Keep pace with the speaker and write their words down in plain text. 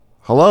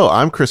Hello,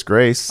 I'm Chris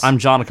Grace. I'm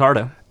John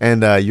Accardo.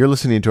 And you're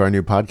listening to our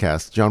new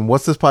podcast. John,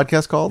 what's this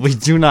podcast called? We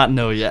do not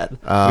know yet.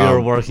 We are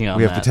working on that.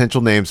 We have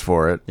potential names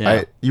for it.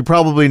 Yeah. You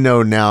probably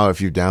know now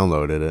if you've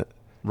downloaded it.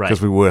 Right.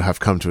 Because we would have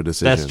come to a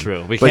decision. That's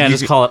true. We can't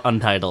just call it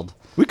Untitled.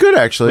 We could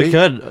actually. We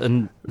could.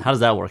 And how does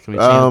that work? Can we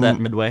change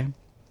that midway?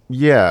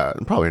 Yeah,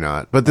 probably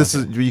not. But this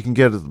is you can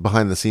get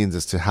behind the scenes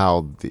as to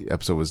how the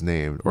episode was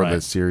named or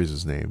the series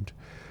was named.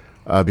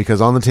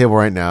 Because on the table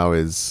right now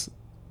is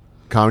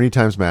Comedy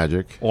times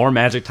Magic. Or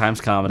Magic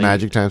times Comedy.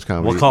 Magic times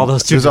Comedy. We'll call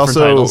those two different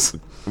titles.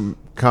 There's also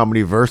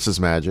Comedy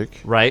versus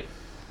Magic. Right.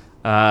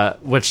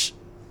 Which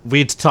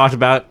we talked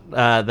about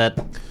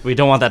that we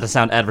don't want that to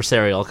sound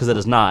adversarial because it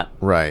is not.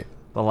 Right.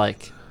 But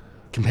like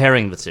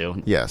comparing the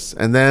two. Yes.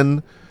 And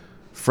then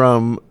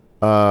from,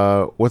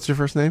 what's your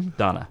first name?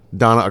 Donna.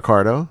 Donna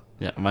Accardo.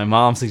 Yeah. My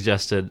mom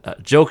suggested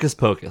Jocus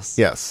Pocus.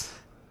 Yes.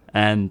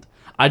 And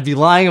I'd be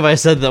lying if I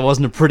said that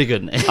wasn't a pretty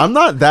good name. I'm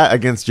not that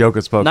against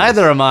Jocus Pocus.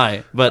 Neither am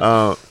I. But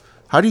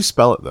how do you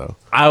spell it though?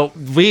 Her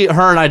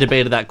and I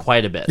debated that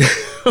quite a bit.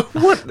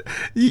 What?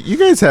 You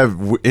guys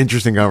have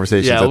interesting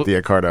conversations at the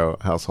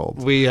Accardo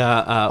household. We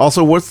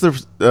also, what's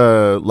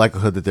the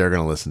likelihood that they're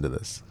going to listen to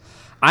this?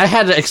 I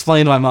had to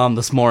explain to my mom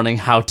this morning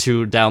how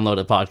to download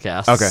a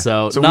podcast. Okay,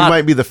 so we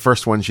might be the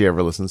first one she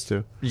ever listens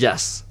to.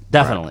 Yes,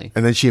 definitely. Right.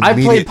 And then she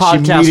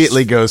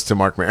immediately goes to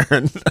Mark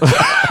Maron.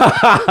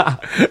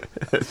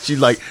 She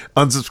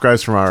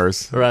unsubscribes from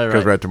ours.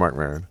 Goes right to Mark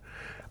Maron.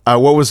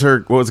 What was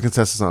the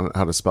consensus on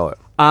how to spell it?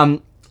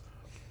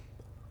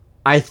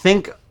 I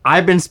think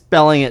I've been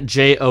spelling it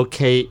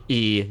JOKE-US,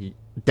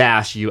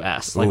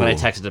 like when I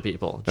texted to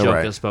people.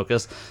 Jocus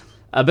Pocus.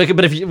 But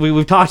if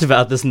we've talked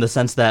about this in the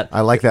sense that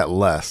I like that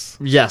less.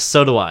 Yes,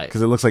 so do I.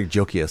 Because it looks like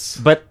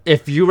Jokius. But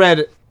if you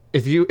write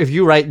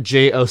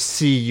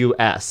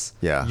JOCUS,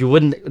 you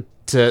wouldn't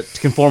to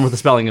conform with the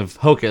spelling of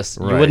hocus.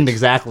 You wouldn't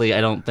exactly,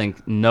 I don't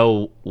think,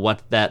 know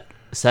what that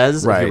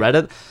says if you read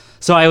it.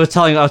 So I was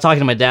talking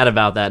to my dad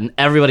about that, and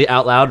everybody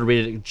out loud would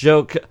read it.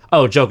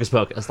 Jocus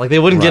Pocus. Like they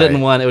wouldn't get it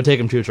in one; it would take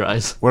them 2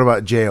 tries. What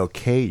about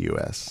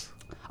JOKUS?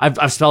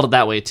 I've spelled it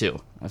that way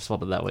too.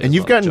 And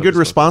you've gotten good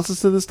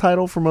responses to this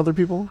title from other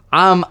people?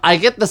 I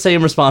get the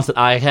same response that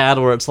I had,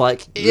 where it's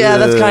like, yeah,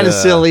 that's kind of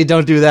silly.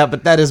 Don't do that,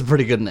 but that is a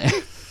pretty good name.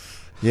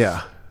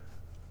 Yeah.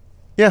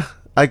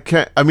 I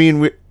can't. I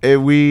mean,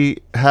 we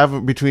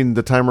have between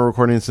the time we're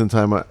recording this and the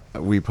time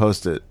we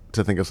post it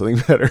to think of something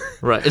better.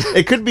 Right.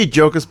 It could be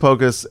Jocus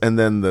Pocus, and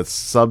then the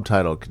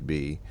subtitle could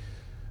be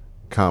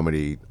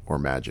Comedy or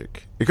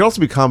Magic. It could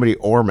also be Comedy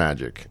or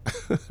Magic,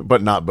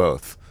 but not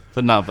both.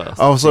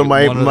 Oh, so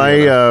my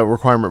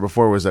requirement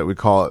before was that we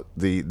call it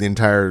the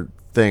entire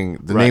thing.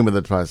 The name of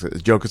the podcast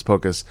is Jocus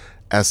Pocus,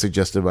 as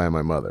suggested by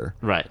my mother.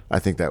 Right. I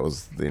think that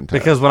was the entire.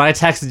 Because when I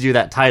texted you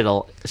that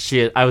title,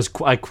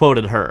 I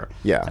quoted her.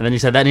 Yeah. And then you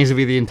said that needs to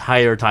be the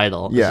entire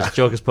title. Yeah. It's just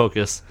Jocus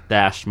Pocus -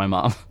 my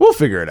mom. We'll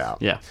figure it out.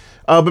 Yeah.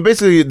 But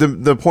basically,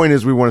 the point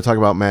is we want to talk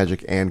about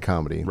magic and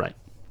comedy. Right.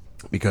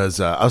 Because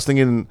I was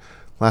thinking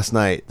last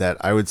night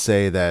that I would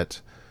say that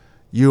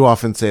you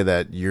often say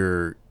that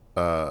you're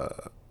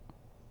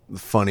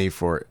funny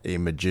for a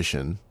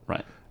magician.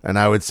 Right. And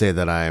I would say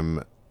that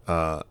I'm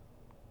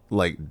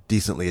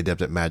decently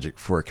adept at magic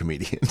for a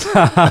comedian.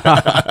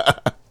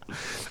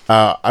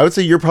 I would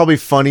say you're probably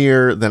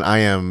funnier than I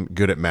am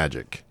good at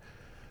magic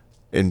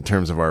in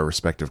terms of our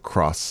respective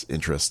cross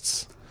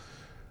interests.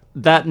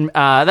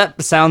 That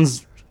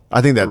sounds.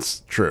 I think that's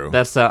true.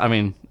 That's.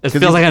 It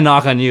feels like a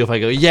knock on you if I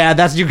go. Yeah,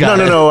 that's you got.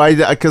 No.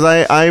 Because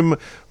I'm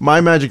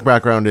my magic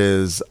background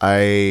is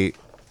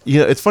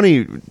it's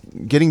funny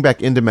getting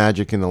back into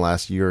magic in the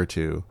last year or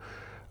two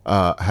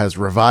has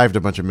revived a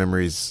bunch of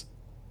memories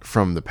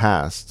from the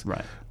past.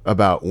 Right.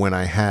 About when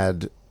I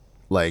had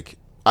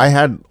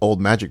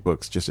old magic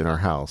books just in our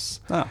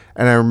house. Oh.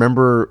 And I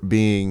remember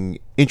being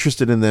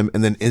interested in them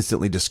and then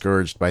instantly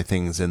discouraged by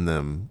things in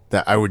them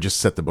that I would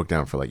just set the book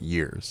down for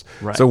years.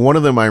 Right. So one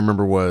of them I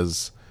remember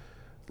was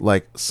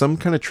some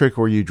kind of trick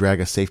where you drag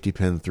a safety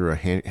pin through a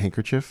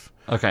handkerchief.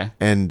 Okay.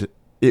 And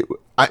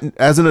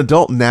as an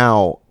adult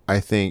now, I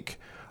think,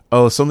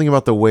 something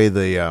about the way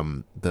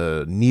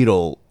the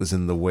needle is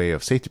in the way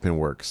of safety pin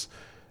works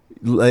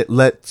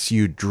lets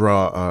you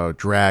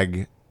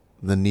drag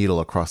the needle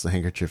across the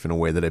handkerchief in a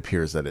way that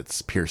appears that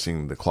it's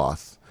piercing the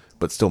cloth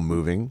but still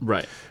moving.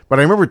 Right. But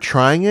I remember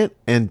trying it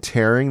and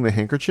tearing the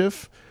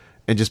handkerchief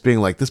and just being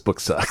like, this book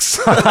sucks.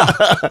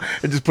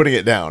 And just putting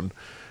it down.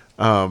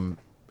 And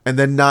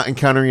then not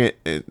encountering it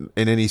in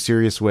any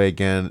serious way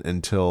again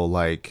until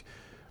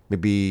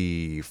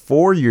maybe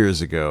 4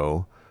 years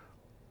ago.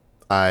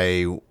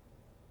 I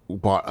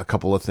bought a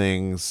couple of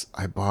things.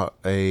 I bought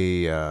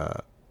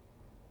a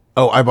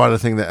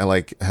thing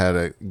that had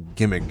a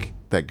gimmick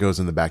that goes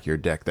in the back of your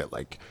deck that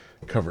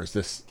covers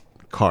this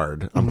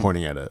card. I'm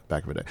pointing at it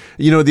back of a deck.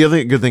 The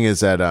other good thing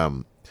is that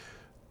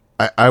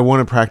I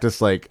want to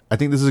practice. I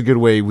think this is a good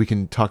way we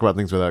can talk about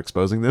things without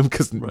exposing them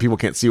because people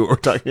can't see what we're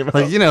talking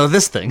about.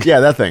 This thing.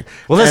 Yeah, that thing.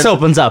 Well, this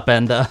opens up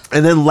and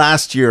then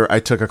last year I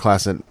took a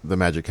class at the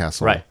Magic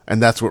Castle. Right.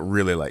 And that's what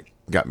really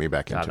got me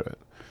back into it.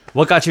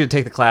 What got you to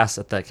take the class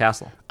at the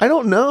castle? I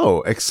don't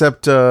know,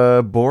 except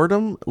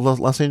boredom,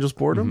 Los Angeles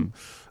boredom.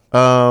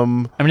 I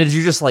mean, did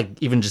you just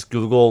even just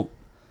Google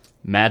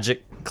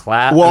magic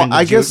class? Well, I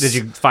mean, guess did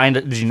you find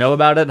it? Did you know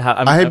about it?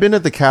 I had been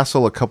at the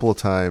castle a couple of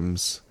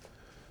times.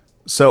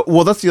 So,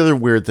 well, that's the other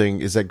weird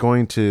thing is that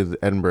going to the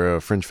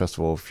Edinburgh Fringe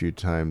Festival a few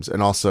times,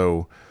 and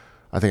also,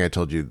 I think I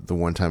told you the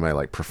one time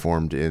I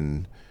performed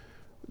in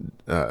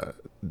the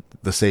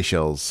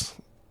Seychelles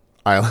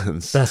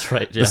Islands. That's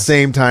right. Yeah. The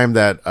same time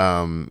that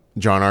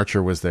John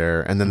Archer was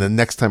there, and then the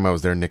next time I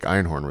was there, Nick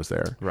Einhorn was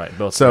there. Right.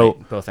 Both. So,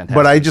 both fantastic.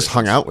 But I just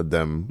hung out with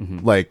them,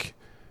 like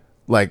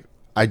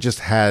I just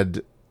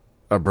had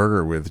a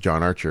burger with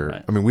John Archer.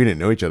 Right. I mean, we didn't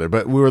know each other,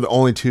 but we were the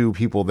only two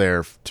people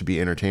there to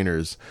be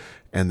entertainers.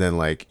 And then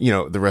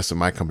the rest of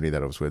my company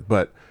that I was with,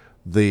 but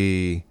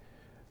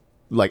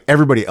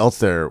everybody else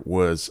there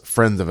was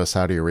friends of a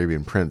Saudi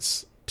Arabian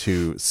prince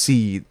to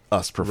see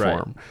us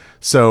perform. Right.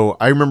 So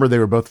I remember they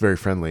were both very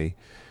friendly.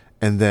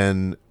 And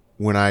then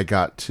when I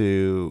got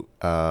to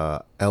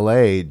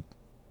LA,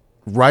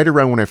 right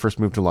around when I first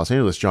moved to Los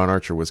Angeles, John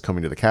Archer was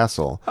coming to the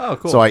castle. Oh,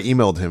 cool. So I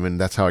emailed him,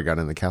 and that's how I got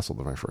in the castle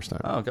the very first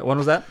time. Oh, okay. When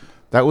was that?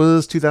 That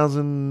was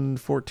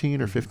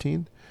 2014 or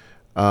 15.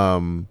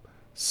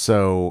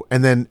 So,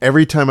 and then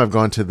every time I've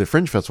gone to the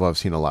Fringe Festival, I've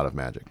seen a lot of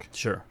magic.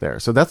 Sure. There.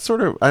 So that's sort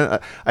of, I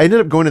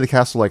ended up going to the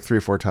castle 3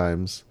 or 4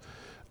 times.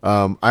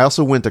 I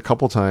also went a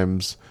couple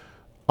times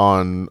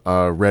on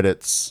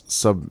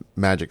Reddit's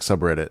magic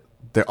subreddit.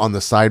 They're on the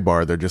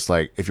sidebar. They're just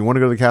if you want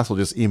to go to the castle,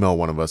 just email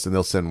one of us, and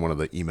they'll send one of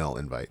the email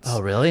invites.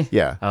 Oh, really?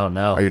 Yeah. Oh,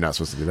 no. Are you not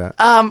supposed to do that?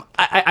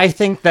 I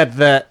think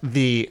that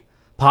the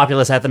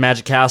populace at the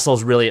Magic Castle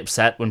is really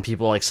upset when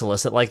people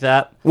solicit like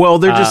that. Well,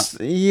 they're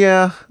just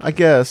I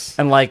guess.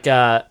 And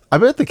I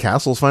bet the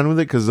castle's fine with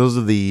it because those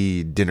are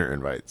the dinner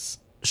invites.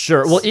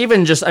 Sure. Well,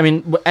 even just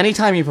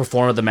anytime you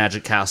perform at the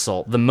Magic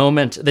Castle, the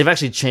moment they've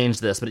actually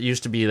changed this, but it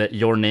used to be that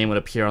your name would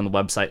appear on the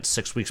website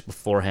 6 weeks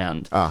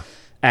beforehand.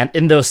 And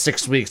in those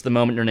 6 weeks, the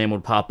moment your name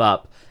would pop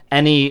up,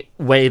 any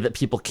way that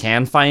people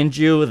can find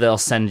you, they'll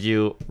send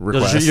you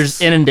requests. You're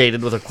just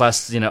inundated with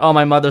requests. Oh,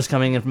 my mother's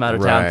coming in from out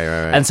of town. Right.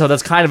 And so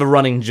that's kind of a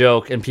running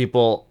joke, and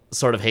people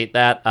sort of hate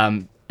that.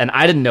 And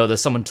I didn't know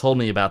this. Someone told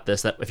me about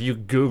this, that if you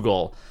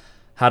Google,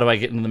 how do I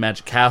get into the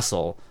Magic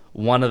Castle,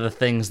 one of the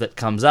things that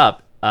comes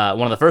up,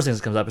 one of the first things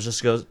that comes up is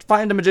just goes,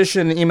 find a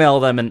magician, email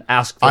them, and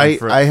ask them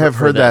I have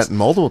heard this. that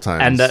multiple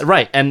times. And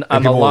right. And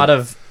people,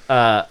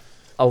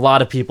 a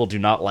lot of people do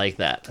not like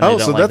that. Oh,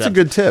 so that's a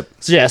good tip.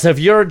 So yeah, so if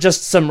you're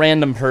just some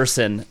random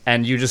person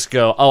and you just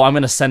go, oh, I'm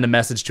going to send a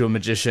message to a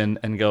magician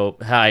and go,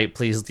 hi,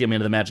 please get me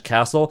into the Magic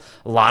Castle,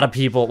 a lot of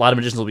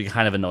magicians will be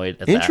kind of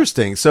annoyed at that.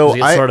 Interesting. So I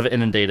get sort of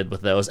inundated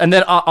with those. And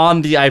then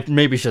I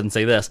maybe shouldn't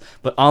say this,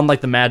 but on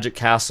the Magic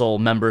Castle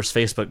members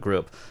Facebook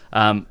group,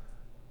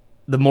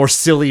 the more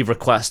silly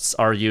requests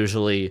are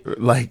usually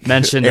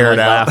mentioned and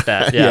laughed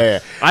at. Yeah.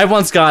 I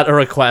once got a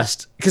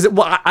request because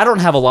I don't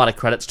have a lot of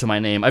credits to my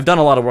name. I've done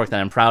a lot of work that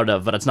I'm proud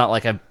of, but it's not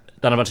like I've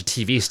done a bunch of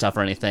TV stuff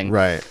or anything.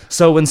 Right.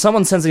 So when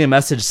someone sends me a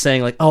message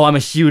saying oh, I'm a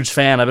huge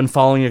fan, I've been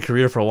following your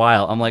career for a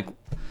while, I'm like,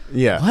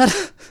 yeah,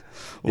 what?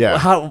 Yeah.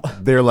 How?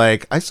 They're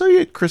like, I saw you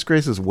at Chris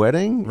Grace's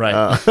wedding.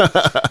 Right.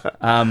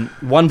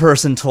 One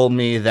person told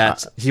me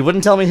that he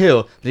wouldn't tell me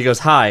who. But he goes,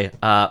 hi,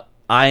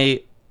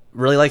 I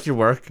really like your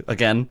work.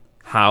 Again,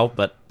 how?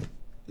 But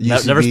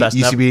never best.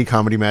 UCB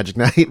Comedy Magic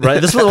Night. Right.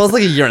 This was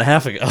like a year and a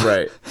half ago.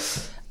 Right.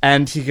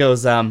 And he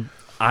goes,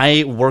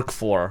 I work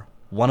for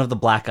one of the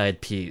Black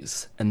Eyed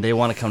Peas, and they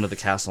want to come to the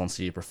castle and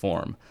see you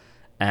perform.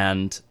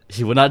 And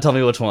he would not tell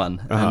me which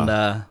one.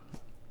 And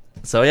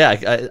so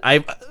yeah,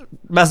 I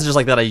messages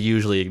like that I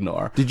usually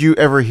ignore. Did you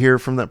ever hear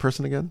from that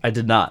person again? I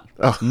did not.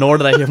 Oh. Nor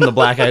did I hear from the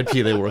Black Eyed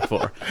Pea they work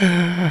for.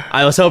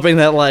 I was hoping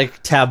that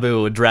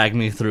Taboo would drag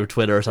me through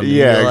Twitter or something.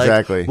 Yeah,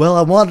 exactly. Well,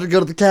 I wanted to go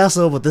to the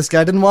castle, but this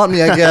guy didn't want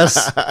me, I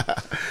guess.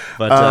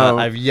 But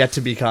I've yet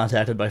to be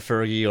contacted by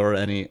Fergie or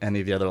any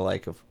of the other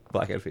of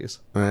Black Eyed Peas.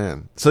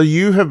 Man. So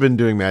you have been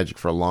doing magic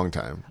for a long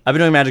time. I've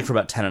been doing magic for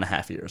about 10 and a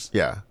half years.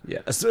 Yeah.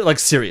 Yeah.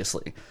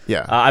 Seriously.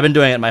 Yeah. I've been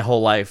doing it my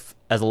whole life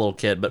as a little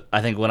kid, but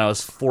I think when I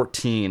was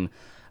 14,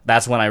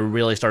 that's when I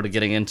really started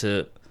getting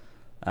into,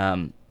 I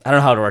don't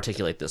know how to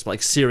articulate this,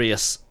 but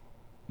serious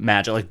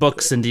magic,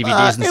 books and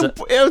DVDs and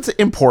stuff. It's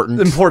important.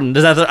 Important.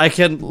 Is that I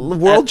can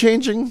world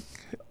changing? You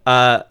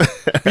know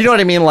what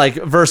I mean?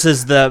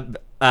 Versus the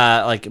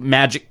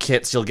magic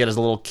kits you'll get as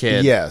a little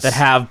kid that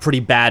have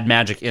pretty bad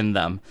magic in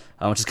them,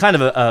 which is kind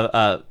of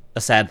a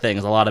sad thing.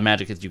 Is a lot of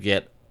magic kits you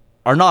get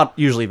are not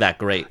usually that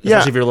great,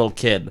 especially if you're a little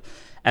kid,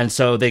 and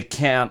so they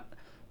can't.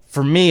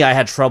 For me, I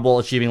had trouble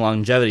achieving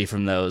longevity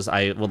from those.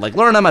 I would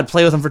learn them, I'd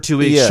play with them for 2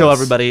 weeks, show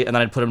everybody, and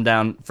then I'd put them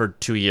down for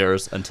 2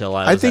 years until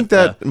I think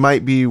that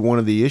might be one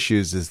of the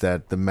issues is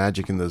that the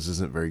magic in those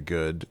isn't very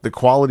good. The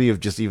quality of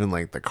just even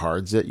the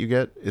cards that you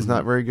get is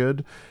not very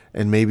good,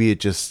 and maybe it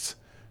just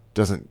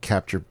doesn't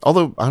capture.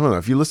 Although I don't know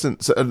if you listen.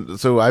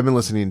 So I've been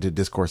listening to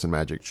Discourse and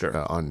Magic. Sure.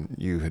 On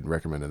you had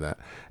recommended that,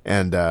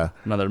 and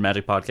another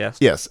Magic podcast.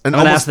 Yes, and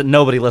I'm gonna ask that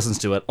nobody listens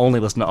to it. Only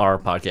listen to our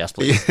podcast,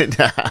 please. In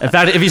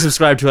fact, if you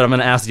subscribe to it, I'm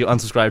gonna ask that you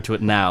unsubscribe to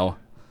it now.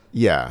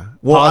 Yeah.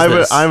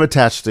 Well, I'm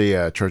attached to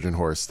a Trojan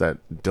horse that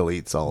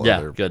deletes all. Yeah.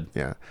 Other, Good.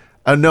 Yeah.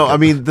 No, I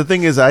mean the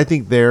thing is, I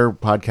think their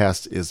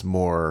podcast is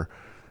more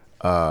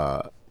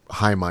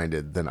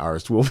high-minded than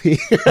ours will be,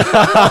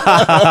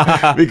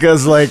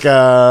 because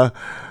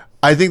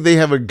I think they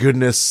have a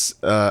goodness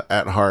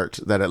at heart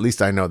that at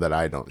least I know that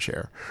I don't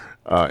share,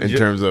 in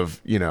terms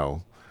of if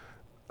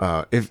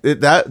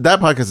that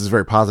podcast is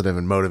very positive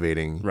and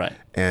motivating, right?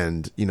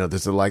 And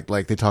there's like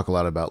they talk a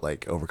lot about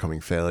like overcoming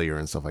failure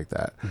and stuff like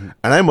that. Mm-hmm.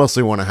 And I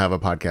mostly want to have a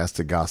podcast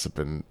to gossip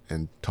and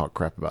talk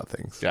crap about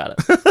things. Got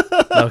it.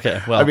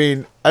 Okay. Well, I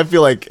mean, I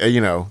feel like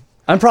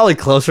I'm probably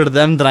closer to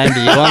them than I am to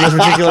you on this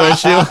particular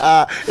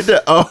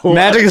issue.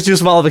 Magic is too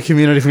small of a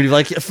community for me to be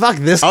like, fuck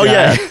this guy. Oh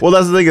yeah. Well,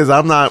 that's the thing is,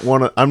 I'm not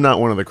one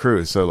of the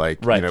crew. So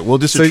we'll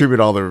just attribute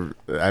all the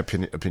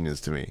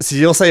opinions to me. So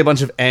you'll say a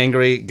bunch of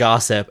angry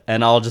gossip,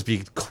 and I'll just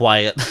be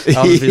quiet.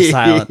 I'll just be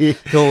silent.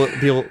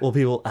 People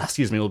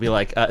will be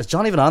like, is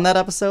John even on that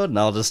episode? And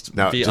I'll just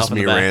be just off in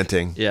me the back.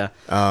 Ranting. Yeah.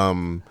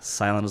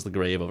 Silent as the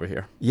grave over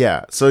here.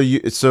 Yeah. So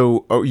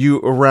you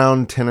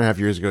around 10 and a half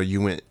years ago,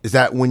 is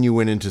that when you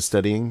went into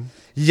studying?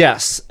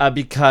 Yes,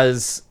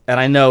 because, and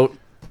I know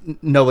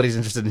nobody's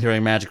interested in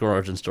hearing magic or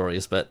origin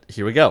stories, but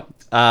here we go.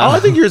 I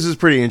think yours is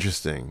pretty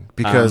interesting,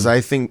 because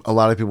I think a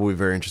lot of people will be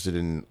very interested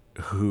in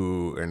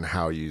who and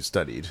how you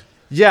studied.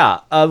 Yeah,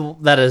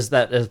 that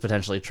is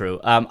potentially true.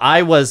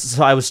 I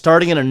was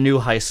starting in a new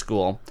high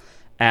school,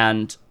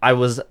 and I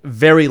was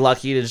very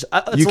lucky to just.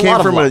 You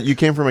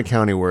came from a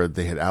county where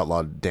they had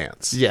outlawed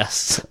dance.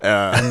 Yes,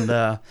 and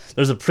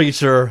there's a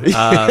preacher. He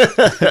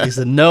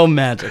said no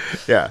magic.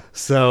 Yeah.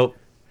 So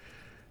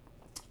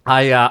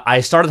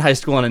I started high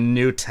school in a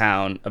new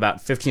town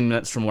about 15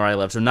 minutes from where I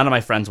lived, so none of my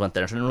friends went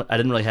there. So I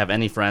didn't really have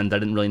any friends. I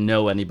didn't really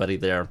know anybody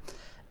there,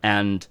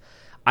 and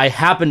I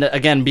happened to,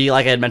 again, be,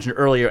 like I had mentioned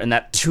earlier, in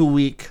that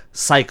 2-week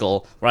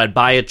cycle where I'd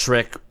buy a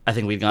trick. I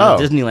think we'd gone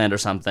to Disneyland or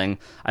something.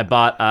 I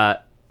bought,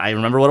 I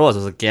remember what it was. It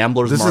was a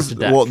Gambler's Mark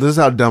deck. Well, this is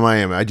how dumb I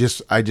am. I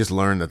just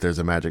learned that there's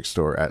a magic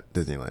store at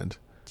Disneyland.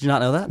 Did you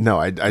not know that? No,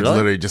 I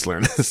literally just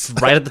learned this.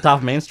 Right at the top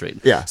of Main Street.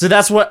 Yeah. So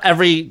that's what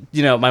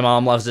my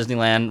mom loves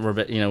Disneyland.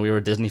 We were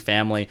a Disney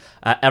family.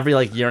 Every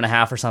year and a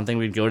half or something,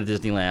 we'd go to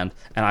Disneyland,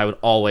 and I would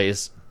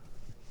always,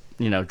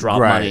 drop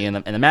money in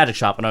the magic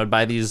shop, and I would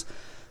buy these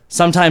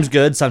sometimes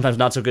good, sometimes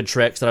not so good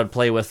tricks that I would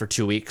play with for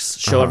 2 weeks,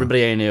 show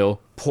everybody I knew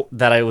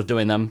that I was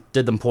doing them,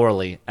 did them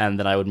poorly, and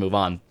then I would move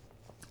on.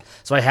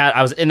 So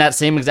I was in that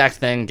same exact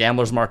thing.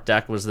 Gambler's Mark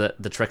deck was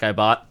the trick I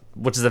bought,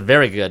 which is a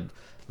very good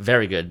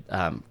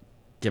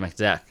gimmick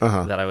deck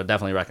that I would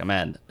definitely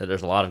recommend.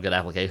 There's a lot of good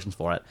applications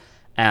for it.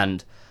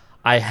 And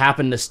I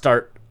happened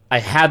to I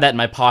had that in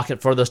my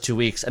pocket for those 2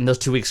 weeks, and those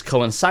 2 weeks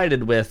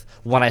coincided with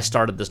when I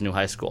started this new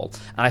high school.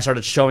 And I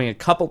started showing a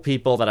couple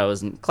people that I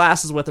was in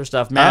classes with or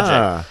stuff,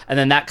 magic. And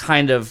then that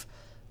kind of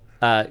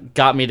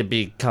got me to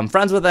become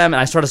friends with them, and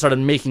I started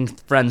making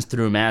friends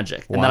through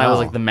magic. And then I was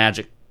like the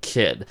magic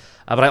kid.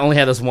 But I only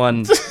had this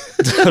one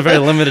very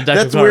limited deck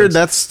of cards. That's weird.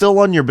 That's still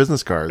on your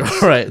business card.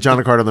 Right. John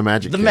Ricardo, the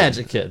magic kid. The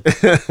magic kid.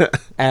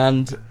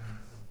 And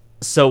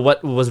so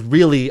what was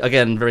really,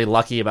 again, very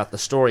lucky about the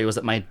story was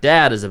that my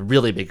dad is a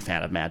really big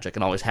fan of magic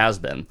and always has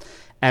been.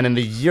 And in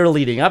the year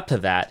leading up to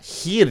that,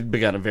 he had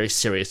begun a very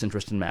serious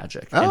interest in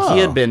magic. And he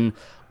had been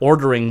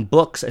ordering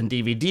books and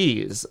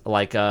DVDs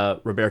like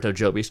Roberto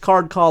Joby's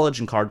Card College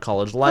and Card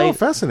College Light. Oh,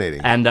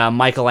 fascinating. And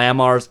Michael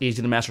Amar's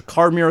Easy to Master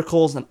Card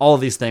Miracles, and all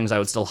of these things I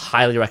would still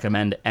highly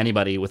recommend to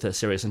anybody with a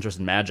serious interest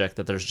in magic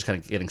that they're just kind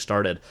of getting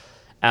started.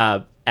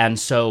 And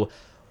so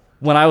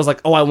when I was like,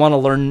 I want to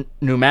learn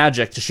new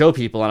magic to show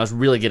people, and I was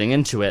really getting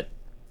into it,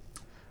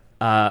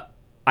 I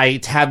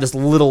had this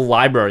little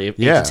library of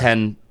 8 to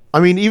 10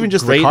 even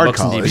just great the Card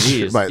books College and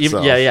DVDs. by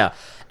itself. Yeah.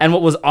 And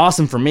what was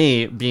awesome for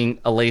me, being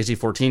a lazy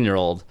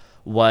 14-year-old,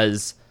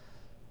 was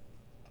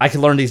I could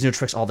learn these new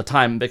tricks all the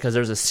time because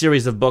there's a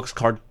series of books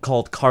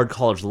called Card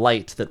College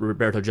Light that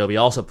Roberto Joby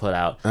also put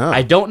out.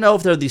 I don't know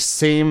if they're the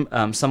same.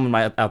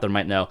 Someone out there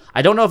might know.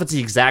 I don't know if it's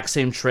the exact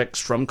same tricks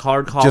from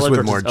Card College just with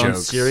or more his own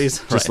jokes. series.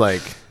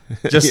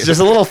 Just just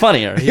a little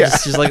funnier.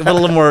 Just like a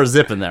little more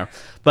zip in there.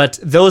 But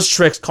those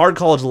tricks, Card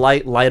College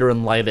Light, Lighter,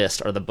 and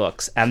Lightest are the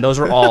books, and those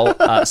are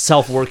all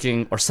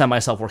self-working or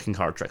semi-self-working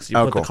card tricks. You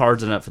put the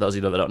cards in it. For those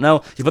of you that don't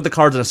know, you put the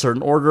cards in a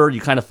certain order. You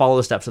kind of follow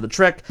the steps of the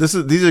trick. These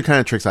are the kind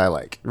of tricks I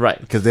like, right?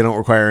 Because they don't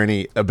require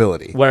any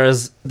ability.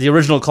 Whereas the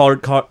original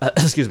Card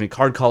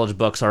College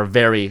books are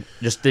they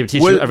teach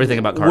you everything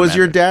about card. Was magic.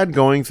 your dad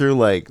going through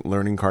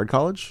learning Card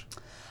College?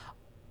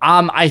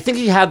 I think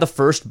he had the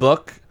first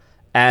book.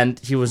 And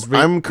he was.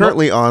 I'm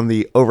currently on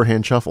the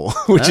Overhand Shuffle,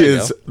 which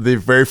is the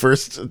very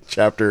first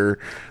chapter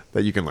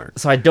that you can learn.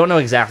 So I don't know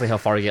exactly how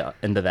far you get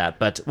into that,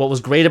 but what was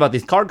great about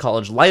these Card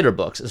College lighter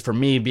books is, for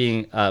me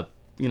being a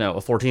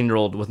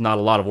 14-year-old with not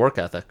a lot of work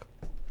ethic,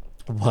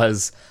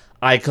 was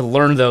I could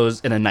learn those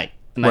in a night.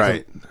 and I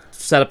could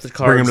set up the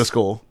cards, bring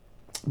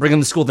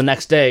them to school the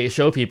next day,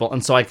 show people,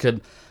 and so I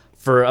could,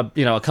 for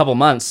a couple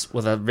months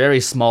with a very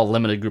small,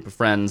 limited group of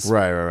friends,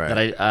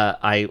 that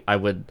I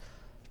would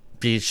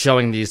be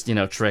showing these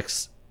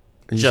tricks.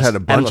 You just had a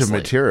bunch of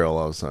material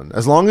all of a sudden,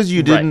 as long as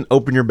you didn't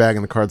open your bag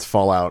and the cards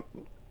fall out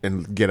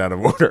and get out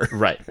of order.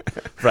 Right.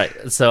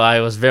 So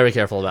I was very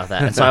careful about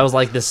that. And so I was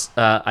like this,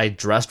 I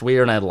dressed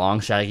weird and I had long,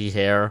 shaggy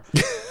hair.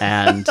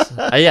 And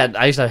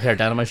I used to have hair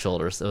down to my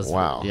shoulders. It was,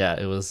 wow. Yeah,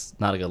 it was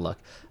not a good look.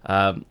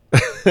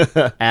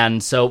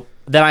 And so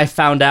then I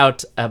found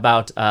out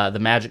about the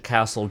Magic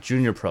Castle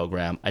Junior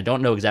program. I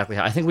don't know exactly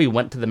how. I think we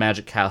went to the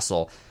Magic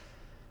Castle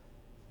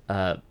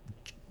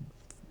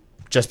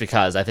just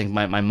because I think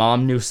my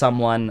mom knew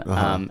someone,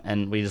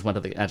 and we just went to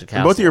the Magic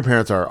Castle. And both of your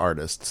parents are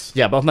artists.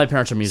 Yeah, both of my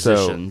parents are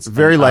musicians. So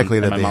very likely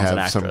that they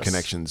have some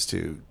connections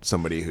to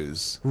somebody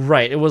who's...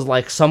 Right, it was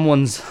like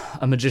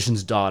a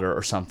magician's daughter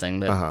or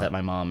something that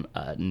my mom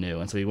knew.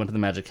 And so we went to the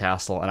Magic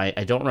Castle, and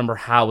I don't remember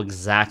how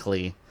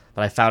exactly,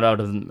 but I found out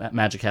of the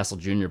Magic Castle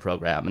Junior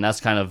program, and that's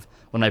kind of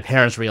when my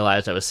parents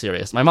realized I was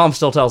serious. My mom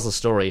still tells the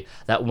story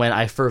that when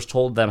I first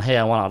told them, hey,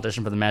 I want to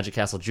audition for the Magic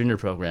Castle Junior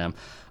program,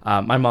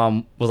 my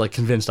mom was like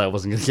convinced I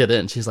wasn't going to get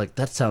in. She's like,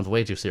 that sounds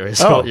way too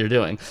serious for what you're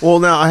doing. Well,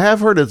 now I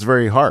have heard it's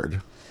very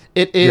hard.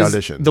 It is. The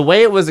audition. The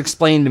way it was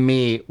explained to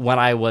me when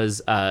I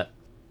was,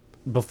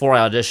 before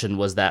I auditioned,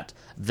 was that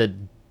the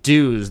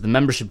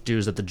membership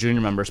dues that the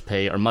junior members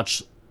pay are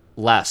much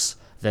less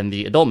than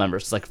the adult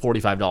members. It's like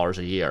 $45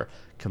 a year.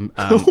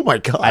 Oh my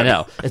God. I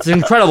know. It's an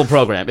incredible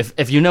program.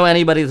 If you know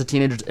anybody that's a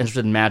teenager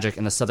interested in magic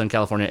in the Southern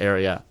California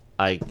area,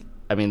 I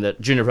mean, the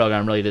junior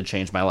program really did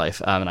change my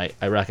life, and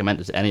I recommend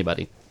it to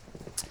anybody.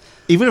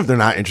 Even if they're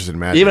not interested in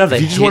magic. Even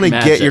if you just want to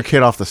get your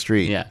kid off the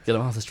street. Yeah, get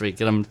them off the street.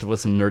 Get them with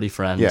some nerdy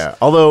friends. Yeah,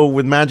 although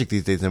with magic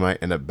these days, they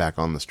might end up back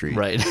on the street.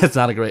 Right. It's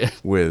not a great...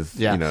 With,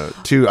 2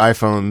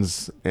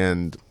 iPhones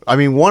and... I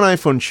mean, one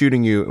iPhone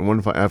shooting you and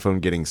one iPhone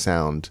getting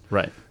sound.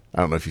 Right.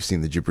 I don't know if you've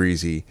seen the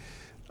Jabrizi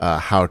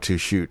how to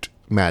shoot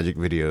magic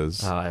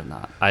videos. Oh, I have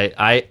not.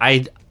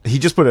 He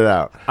just put it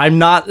out. I'm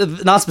not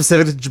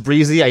specific to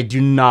Jabrizi. I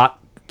do not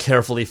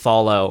carefully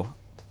follow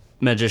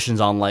magicians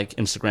on like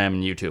Instagram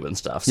and YouTube and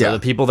stuff. So the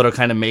people that are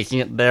kind of making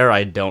it there,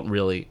 I don't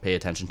really pay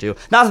attention to.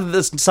 Not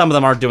that some of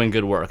them aren't doing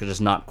good work. It's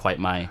just not quite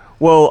my...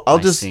 Well,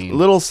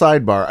 little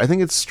sidebar. I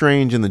think it's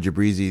strange in the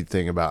Jabrizi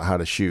thing about how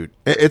to shoot.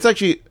 It's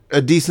actually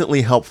a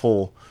decently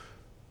helpful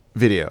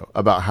video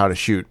about how to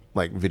shoot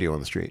like video on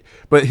the street.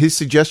 But his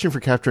suggestion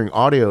for capturing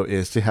audio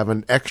is to have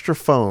an extra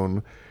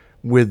phone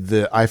with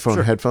the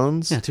iPhone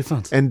headphones. Yeah, 2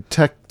 phones. And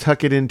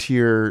tuck it into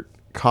your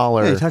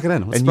collar. Yeah, tuck it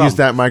in. And use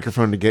that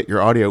microphone to get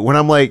your audio. When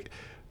I'm I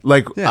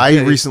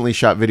recently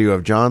shot video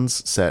of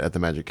John's set at the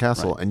Magic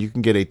Castle, and you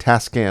can get a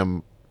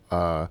Tascam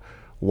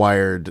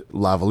wired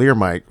lavalier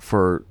mic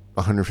for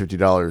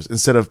 $150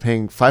 instead of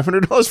paying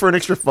 $500 for an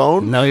extra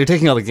phone. No, you're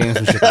taking all the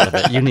gamesmanship out of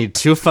it. You need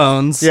 2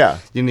 phones. Yeah.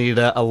 You need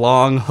a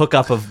long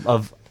hookup of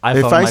iPhone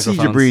If I microphones. see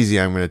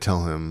Jabrizi, I'm going to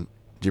tell him,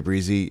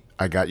 Jabrizi,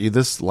 I got you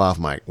this lav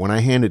mic. When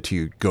I hand it to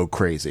you, go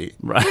crazy.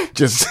 Right.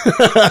 Just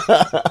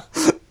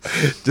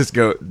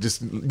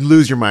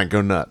lose your mind,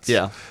 go nuts.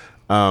 Yeah.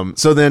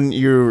 So then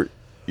you're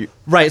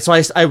right. So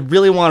I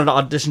really wanted to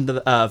audition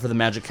for the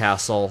Magic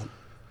Castle,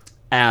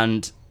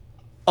 and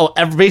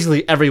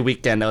basically every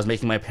weekend I was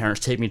making my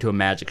parents take me to a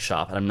magic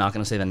shop, and I'm not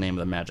going to say the name of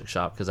the magic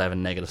shop because I have a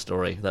negative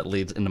story that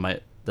leads into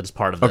that is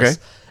part of this. Okay.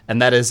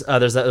 And that is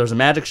there's a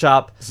magic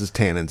shop. This is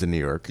Tannen's in New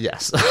York.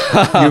 Yes.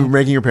 You're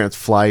making your parents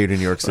fly you to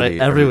New York City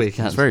every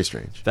weekend. It's very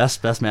strange.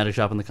 Best magic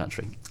shop in the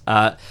country.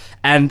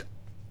 And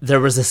there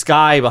was this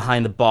guy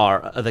behind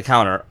the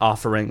counter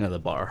offering.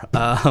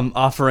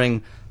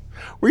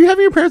 Were you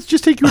having your parents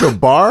just take you to a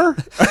bar?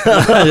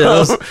 My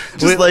parents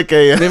would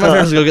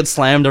go get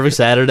slammed every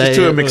Saturday. Just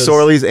to a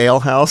McSorley's Ale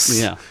House.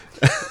 Yeah.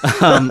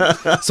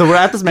 So we're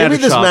at this magic shop. Give me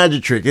this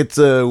magic trick. It's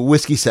a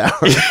whiskey sour.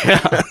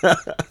 Yeah.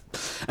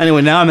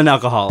 Anyway, now I'm an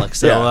alcoholic,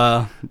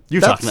 so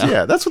you talk now.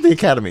 Yeah, that's what the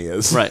Academy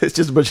is. Right. It's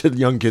just a bunch of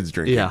young kids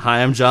drinking. Yeah.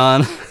 Hi, I'm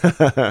John.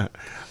 Guy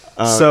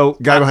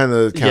behind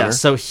the counter. Yeah.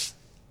 So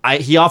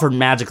he offered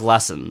magic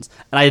lessons,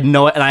 and I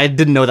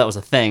didn't know that was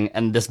a thing,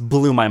 and this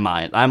blew my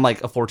mind. I'm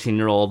like a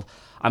 14-year-old.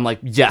 I'm like,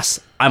 yes,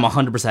 I'm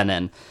 100%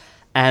 in.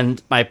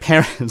 And my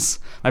parents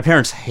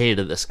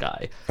hated this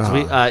guy. So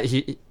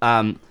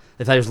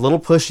they thought he was a little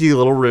pushy, a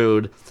little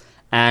rude,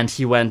 and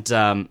he went.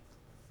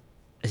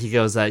 He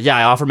goes, yeah,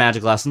 I offer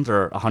magic lessons,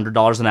 or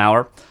 $100 an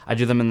hour. I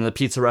do them in the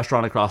pizza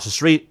restaurant across the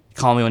street.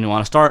 Call me when you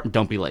want to start, and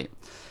don't be late.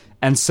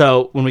 And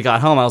so when we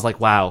got home, I was like,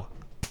 wow,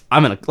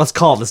 let's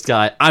call this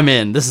guy. I'm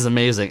in. This is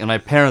amazing. And my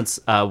parents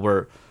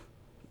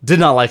did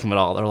not like him at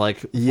all. They're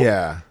like...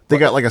 Yeah. They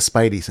got like a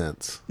spidey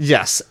sense.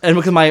 Yes. And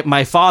because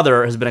my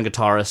father has been a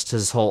guitarist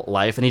his whole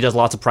life, and he does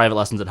lots of private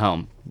lessons at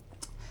home.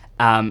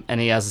 And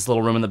he has this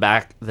little room in the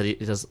back that he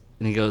does,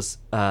 and he goes,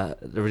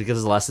 he gives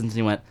his lessons, and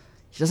he went,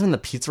 he does them in the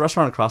pizza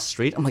restaurant across the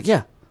street? I'm like,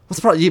 yeah. What's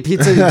the problem? You eat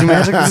pizza, you do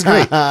magic? This is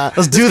great.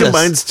 Let's do this.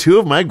 Combines 2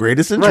 of my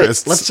greatest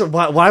interests.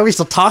 Right. Why are we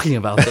still talking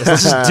about this?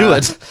 Let's just do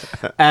it.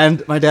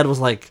 And my dad was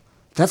like,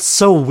 that's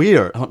so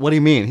weird. I went, what do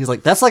you mean? He's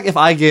like, that's like if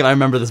I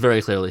remember this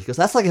very clearly, because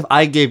that's like if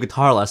I gave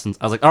guitar lessons.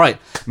 I was like, all right,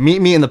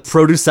 meet me in the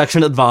produce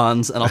section at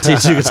Vaughn's and I'll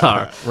teach you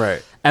guitar.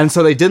 Right. And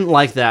so they didn't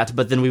like that,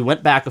 but then we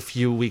went back a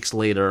few weeks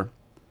later,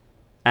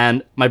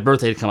 and my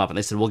birthday had come up, and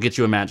they said, we'll get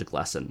you a magic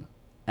lesson.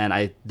 And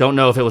I don't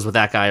know if it was with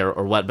that guy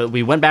or what, but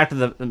we went back to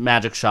the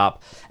magic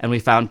shop, and we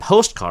found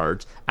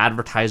postcards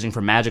advertising for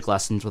magic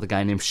lessons with a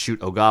guy named Shoot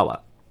Ogawa.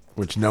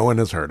 Which no one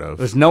has heard of.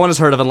 Which no one has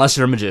heard of unless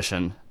you're a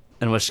magician.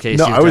 In which case,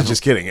 no, I was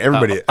just kidding.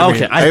 Everybody.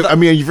 Okay, I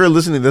mean, if you're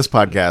listening to this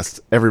podcast,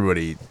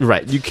 everybody,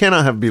 right? You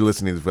cannot be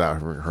listening to this without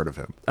having heard of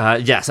him.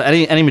 Yeah. So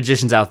any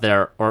magicians out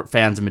there, or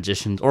fans of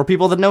magicians, or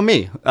people that know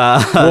me.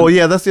 Well,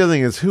 yeah, that's the other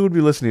thing is who would be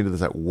listening to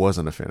this that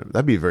wasn't a fan of it?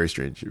 That'd be very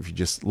strange if you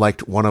just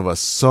liked one of us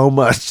so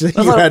much that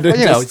you had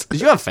to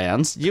you have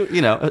fans.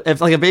 You know,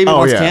 if like a baby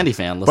wants candy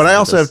fan. But I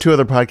also have 2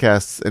 other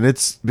podcasts, and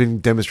it's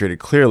been demonstrated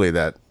clearly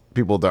that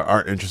people that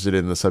aren't interested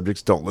in the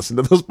subjects don't listen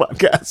to those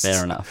podcasts.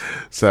 Fair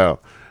enough. So.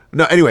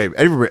 No, anyway,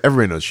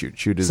 everybody knows Shoot.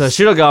 Shoot is... So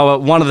Shoot Ogawa,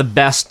 one of the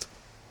best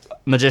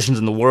magicians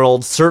in the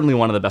world, certainly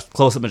one of the best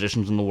close-up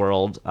magicians in the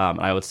world.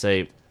 I would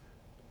say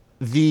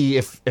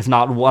if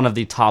not one of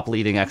the top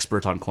leading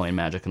experts on coin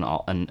magic in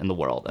the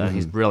world.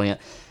 He's brilliant.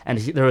 And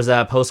there was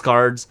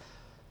postcards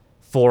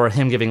for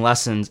him giving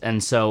lessons,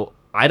 and so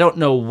I don't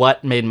know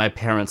what made my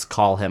parents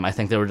call him. I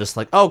think they were just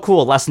like, oh,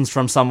 cool, lessons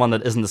from someone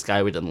that isn't this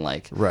guy we didn't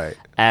like. Right.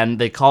 And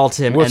they called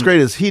him. What's great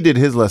is he did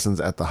his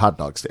lessons at the hot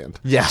dog stand.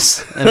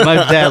 Yes. And my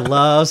dad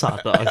loves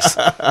hot dogs.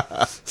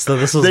 So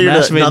this was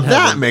match made in heaven.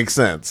 Now that makes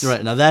sense.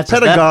 Right. Now that's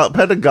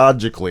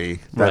pedagogically,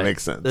 that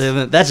makes sense.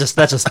 That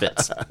just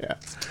fits. Yeah.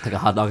 Like a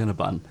hot dog in a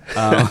bun.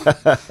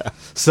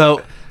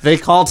 So they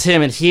called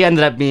him, and he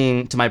ended up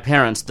being, to my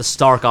parents, the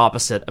stark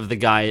opposite of the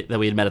guy that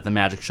we had met at the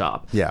magic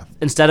shop. Yeah.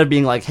 Instead of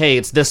being like, hey,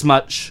 it's this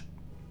much,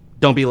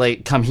 don't be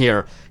late, come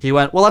here. He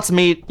went, well, let's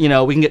meet, we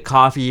can get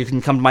coffee, you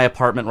can come to my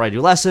apartment where I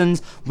do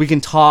lessons, we can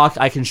talk,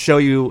 I can show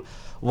you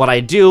what I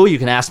do, you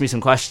can ask me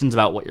some questions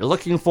about what you're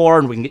looking for,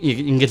 and you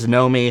can get to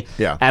know me.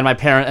 Yeah. And my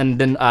parent, and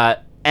then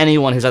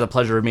anyone who's had the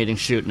pleasure of meeting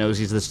Shoot knows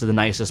he's the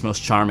nicest,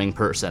 most charming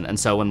person. And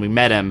so when we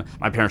met him,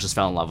 my parents just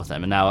fell in love with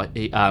him. And now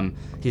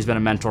he's been a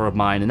mentor of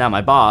mine and now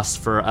my boss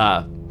for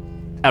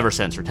ever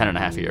since, for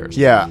 10.5 years.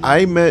 Yeah,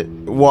 I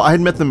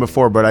had met them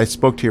before, but I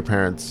spoke to your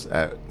parents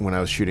when I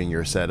was shooting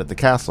your set at the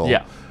castle.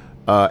 Yeah.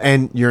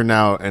 And you're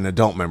now an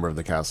adult member of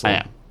the castle. I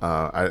am.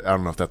 I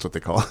don't know if that's what they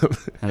call it.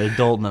 An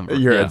adult member.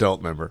 You're an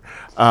adult member.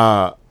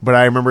 But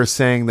I remember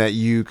saying that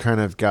you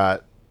kind of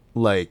got,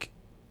 like,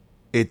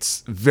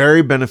 it's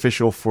very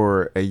beneficial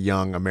for a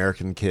young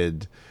American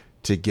kid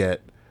to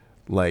get,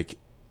 like,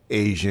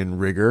 Asian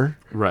rigor.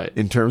 Right.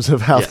 In terms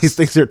of how these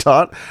things are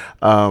taught.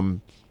 I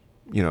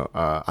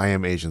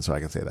am Asian, so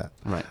I can say that.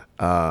 Right.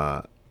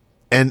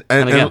 And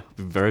again,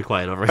 very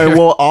quiet over here. And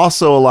well,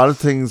 also a lot of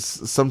things.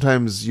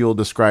 Sometimes you'll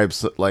describe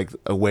like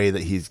a way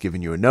that he's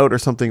giving you a note or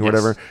something or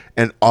whatever,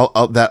 and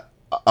all that.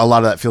 A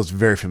lot of that feels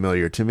very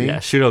familiar to me. Yeah,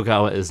 Shoot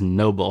Ogawa is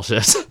no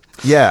bullshit.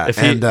 Yeah, if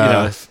he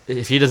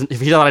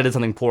thought I did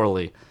something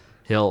poorly,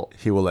 he will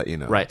let you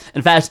know. Right.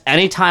 In fact,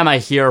 anytime I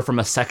hear from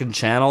a second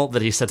channel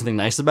that he said something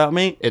nice about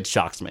me, it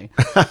shocks me.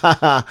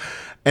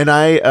 And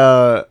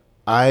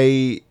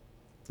I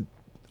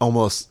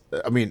almost.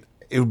 I mean,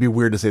 it would be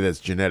weird to say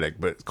that's genetic,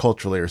 but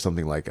culturally or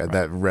something like that,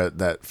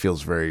 that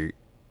feels very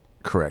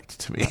correct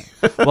to me.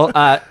 Well,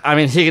 I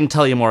mean, he can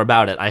tell you more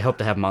about it. I hope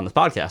to have him on this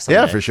podcast someday.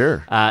 Yeah, for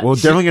sure. We're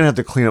definitely gonna have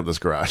to clean up this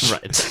garage,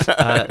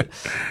 right?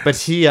 But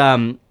he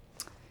had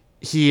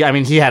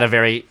a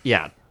very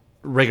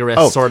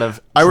rigorous sort of.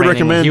 I would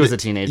recommend when he was a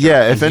teenager.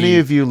 Yeah, if any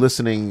of you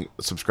listening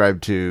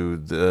subscribe to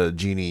the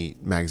Genie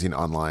magazine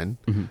online,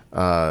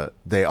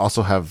 they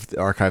also have the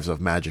archives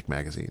of Magic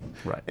magazine.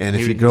 Right, and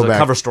if you go back, a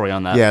cover story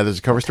on that. Yeah, there's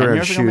a cover story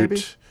on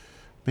Shoot.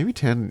 Maybe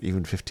 10,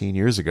 even 15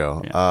 years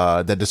ago,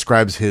 that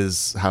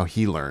describes how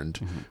he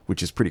learned,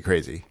 which is pretty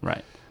crazy.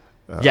 Right.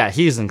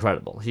 He's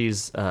incredible.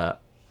 He's, and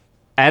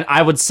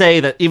I would say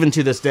that even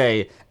to this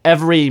day,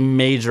 every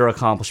major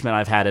accomplishment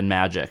I've had in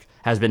Magic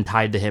has been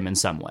tied to him in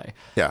some way.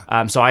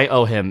 Yeah. So I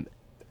owe him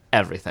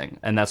everything,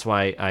 and that's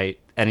why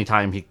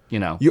anytime he,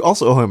 You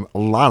also owe him a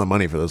lot of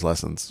money for those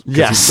lessons.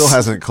 Yes. He still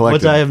hasn't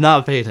collected. Which I have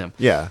not paid him.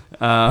 Yeah.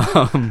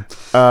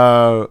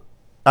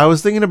 I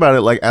was thinking about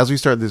it, like, as we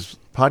start this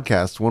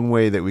podcast, one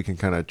way that we can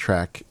kind of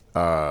track,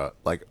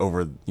 like,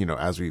 over,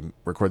 as we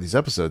record these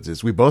episodes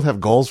is we both have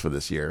goals for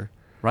this year.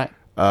 Right.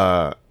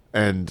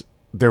 And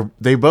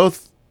they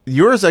both,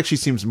 yours actually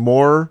seems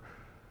more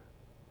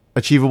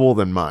achievable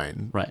than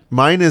mine. Right.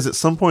 Mine is at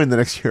some point in the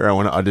next year, I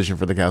want to audition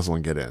for the castle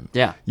and get in.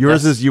 Yeah.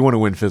 Yours is you want to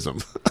win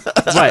FISM.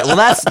 Right. Well,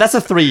 that's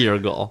a 3-year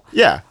goal.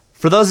 Yeah.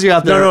 For those of you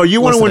out there, no,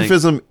 you want to win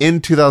FISM in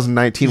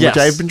 2019, which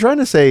I've been trying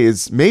to say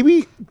is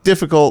maybe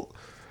difficult.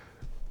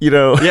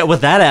 Yeah,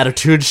 with that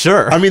attitude,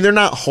 sure. I mean, they're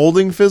not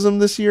holding FISM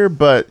this year,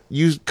 but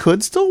you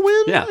could still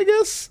win, I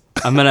guess.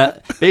 I'm going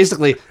to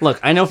basically, look,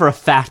 I know for a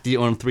fact that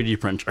you own a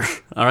 3D printer,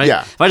 all right?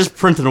 Yeah. If I just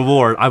print an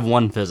award, I've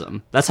won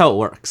FISM. That's how it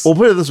works. Well,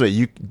 put it this way.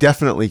 You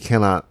definitely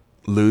cannot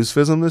lose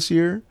FISM this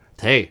year.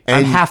 Hey,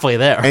 I'm halfway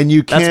there. And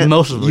you can't, that's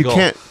most of the goal. You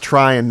can't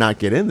try and not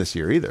get in this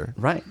year either.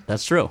 Right,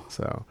 that's true.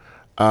 So,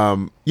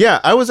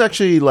 I was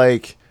actually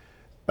like,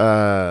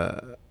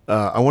 I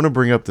want to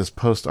bring up this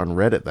post on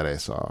Reddit that I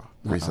saw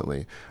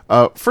recently.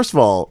 First of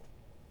all,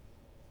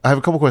 I have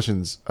a couple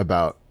questions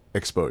about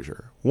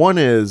exposure. One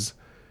is,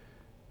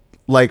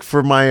 like,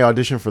 for my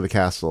audition for the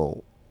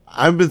castle,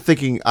 I've been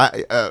thinking,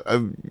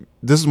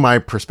 this is my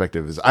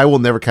perspective, is I will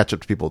never catch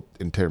up to people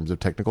in terms of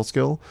technical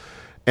skill.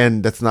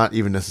 And that's not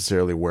even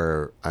necessarily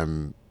where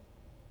I'm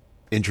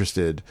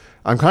interested.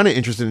 I'm kind of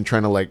interested in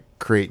trying to like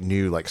create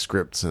new like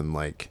scripts and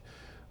like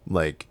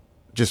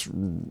just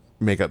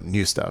make up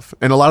new stuff.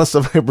 And a lot of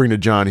stuff I bring to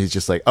John, he's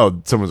just like,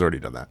 oh, someone's already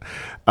done that.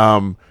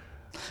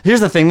 Here's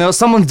the thing though,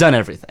 someone's done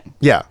everything.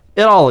 Yeah.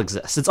 It all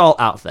exists. It's all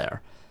out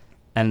there.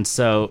 And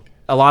so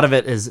a lot of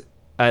it is,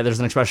 there's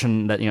an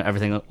expression that,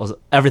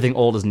 everything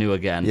old is new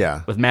again.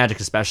 Yeah. With magic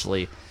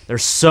especially.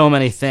 There's so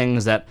many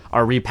things that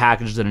are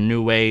repackaged in a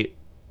new way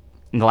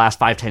in the last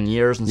 5-10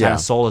 years and kind of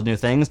sold as new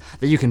things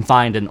that you can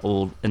find in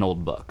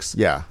old books.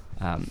 Yeah.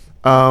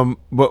 But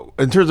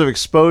in terms of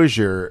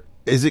exposure,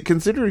 is it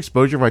considered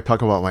exposure if I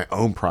talk about my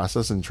own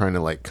process and trying to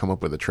like come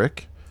up with a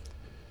trick?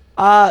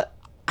 I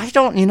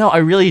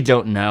really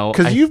don't know.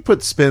 Because you've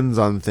put spins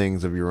on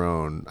things of your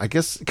own, I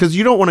guess, because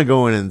you don't want to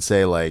go in and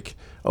say like,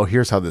 oh,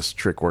 here's how this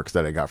trick works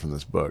that I got from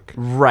this book.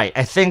 Right.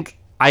 I think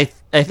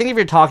if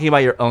you're talking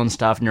about your own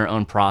stuff and your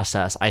own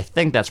process, I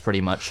think that's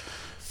pretty much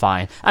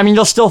fine. I mean,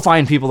 you'll still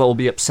find people that will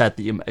be upset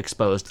that you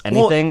exposed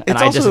anything, and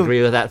I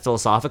disagree with that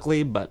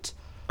philosophically, but...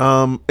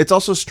 it's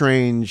also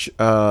strange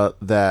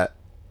that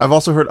I've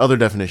also heard other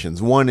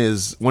definitions. One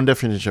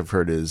definition I've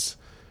heard is,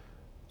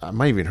 I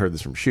might even heard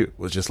this from Shoot,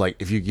 was just like,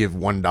 if you give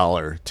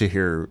 $1 to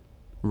hear...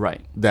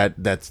 Right.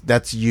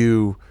 That's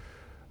you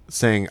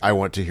saying, I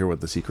want to hear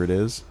what the secret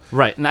is.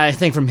 Right, and I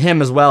think from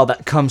him as well,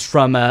 that comes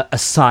from a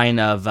sign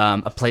of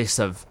a place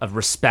of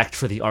respect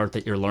for the art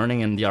that you're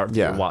learning and the art that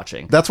you're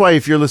watching. That's why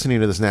if you're listening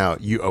to this now,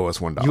 you owe us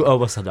 $1. You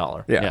owe us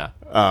 $1. Yeah.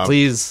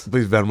 Please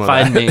Venmo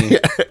find me.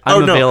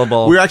 I'm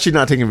available. We're actually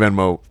not taking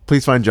Venmo.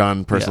 Please find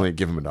John personally.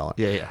 Give him $1.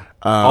 Yeah.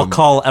 I'll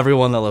call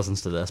everyone that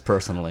listens to this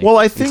personally. Well,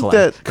 I think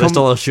that... I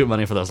still owe Shoot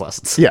money for those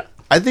lessons. Yeah.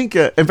 I think,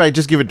 in fact,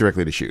 just give it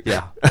directly to Shoot.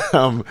 Yeah.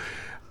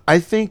 I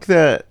think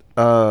that...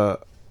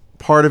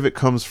 part of it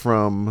comes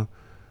from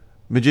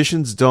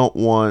magicians don't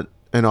want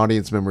an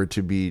audience member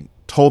to be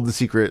told the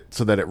secret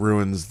so that it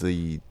ruins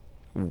the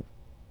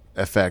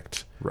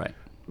effect, right?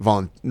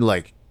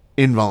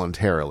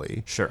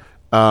 Involuntarily. Sure.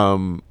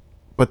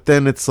 But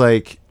then it's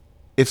like,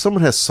 if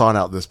someone has sought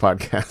out this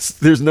podcast,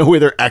 there's no way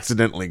they're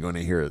accidentally going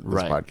to hear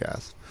this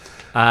podcast.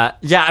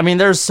 Yeah, I mean,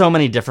 there's so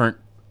many different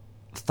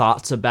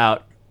thoughts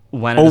about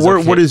when it is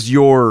okay. What is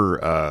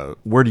your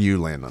where do you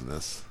land on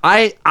this?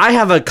 I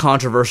have a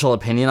controversial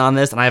opinion on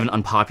this, and I have an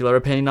unpopular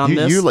opinion on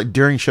this. You like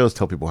during shows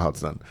tell people how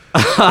it's done.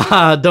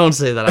 Don't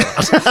say that.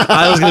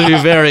 I was going to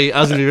be very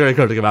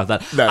cryptic about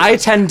that. No.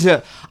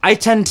 I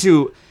tend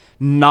to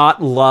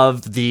not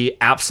love the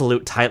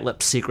absolute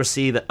tight-lipped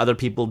secrecy that other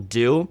people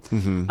do.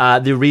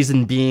 Mm-hmm. The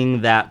reason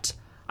being that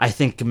I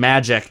think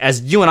magic,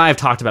 as you and I have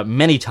talked about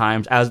many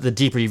times, as the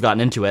deeper you've gotten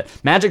into it,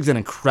 magic's an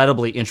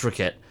incredibly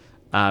intricate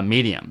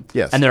medium.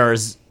 Yes. And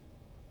there's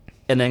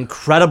an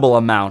incredible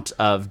amount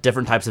of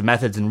different types of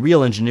methods and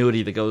real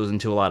ingenuity that goes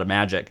into a lot of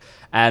magic.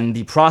 And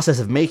the process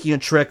of making a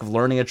trick, of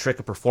learning a trick,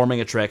 of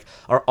performing a trick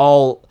are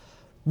all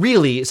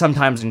really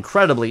sometimes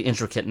incredibly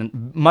intricate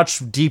and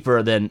much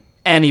deeper than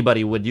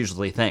anybody would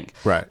usually think.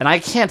 Right. And I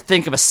can't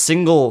think of a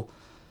single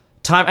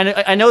time.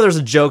 And I know there's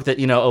a joke that,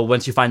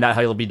 once you find out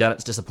how you'll be done,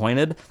 it's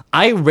disappointed.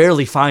 I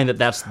rarely find that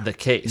that's the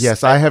case.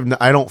 Yes, I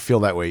don't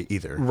feel that way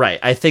either. Right.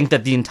 I think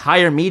that the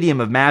entire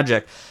medium of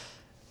magic,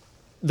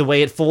 the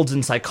way it folds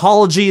in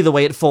psychology, the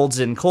way it folds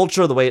in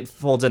culture, the way it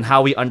folds in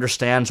how we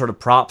understand sort of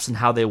props and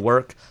how they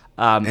work.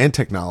 And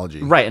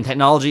technology. Right. And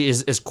technology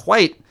is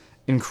quite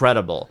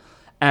incredible.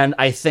 And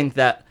I think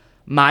that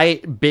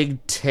my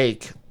big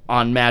take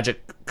on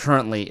magic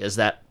currently is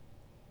that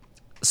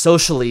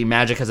socially,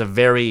 magic has a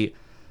very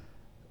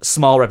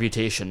small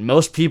reputation.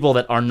 Most people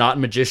that are not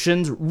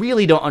magicians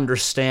really don't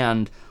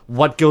understand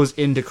what goes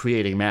into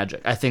creating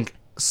magic. I think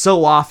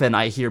so often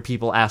I hear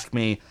people ask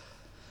me,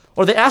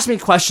 or they ask me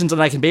questions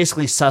and I can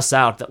basically suss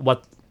out that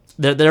what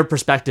their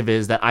perspective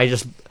is, that I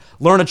just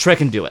learn a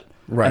trick and do it.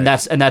 Right. And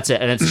that's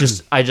it. And it's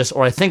just,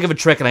 or I think of a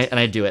trick and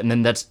I do it, and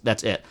then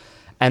that's it.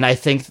 And I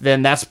think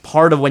then that's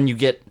part of when you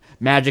get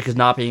magic is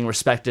not being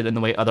respected in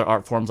the way other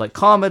art forms like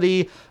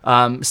comedy,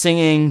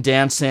 singing,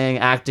 dancing,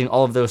 acting,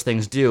 all of those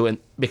things do. And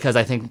because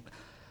I think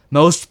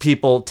most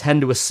people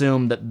tend to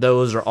assume that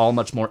those are all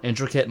much more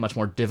intricate, much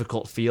more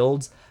difficult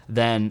fields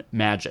than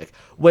magic,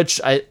 which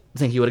I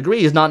think you would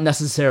agree is not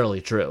necessarily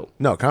true.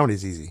 No,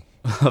 comedy's easy.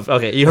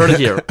 Okay, you heard it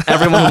here.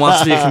 Everyone who wants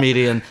to be a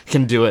comedian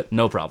can do it,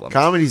 no problem.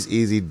 Comedy's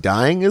easy.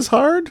 Dying is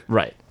hard?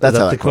 Right. That's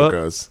how that quote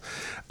goes.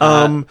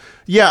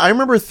 Yeah, I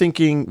remember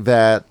thinking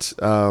that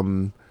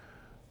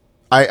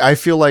I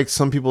feel like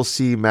some people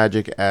see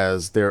magic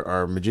as there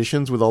are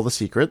magicians with all the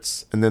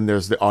secrets, and then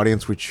there's the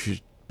audience,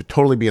 which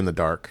totally be in the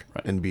dark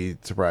and be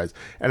surprised.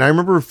 And I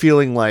remember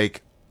feeling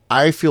like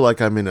I feel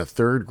like I'm in a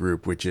third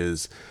group, which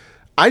is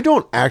I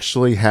don't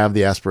actually have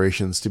the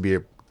aspirations to be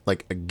a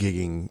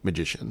gigging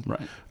magician.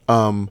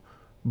 Right.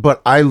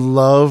 But I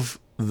love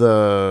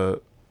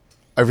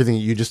everything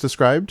you just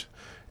described.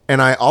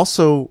 And I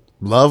also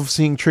love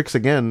seeing tricks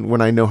again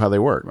when I know how they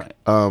work. Right.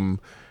 And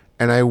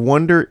I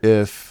wonder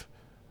if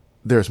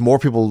there's more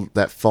people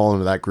that fall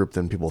into that group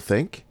than people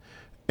think.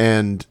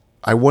 And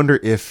I wonder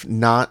if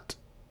not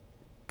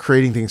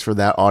creating things for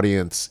that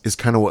audience is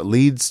kind of what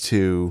leads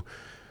to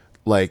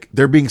like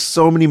there being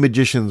so many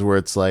magicians where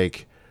it's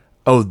like,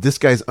 oh, this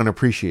guy's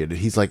unappreciated.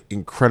 He's like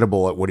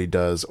incredible at what he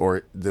does,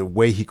 or the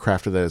way he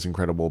crafted that is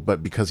incredible.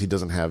 But because he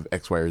doesn't have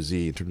X, Y, or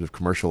Z in terms of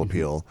commercial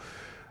appeal,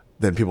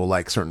 then people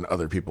like certain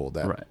other people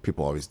that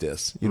people always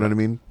diss. You know what I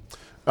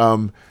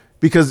mean?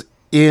 Because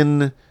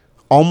in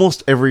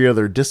almost every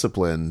other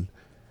discipline,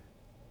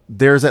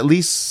 there's at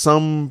least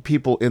some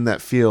people in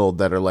that field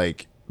that are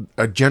like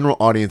a general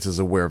audience is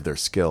aware of their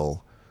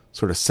skill,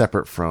 sort of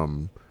separate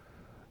from,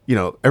 you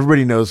know,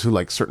 everybody knows who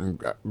like certain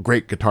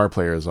great guitar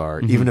players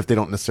are, even if they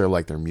don't necessarily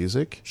like their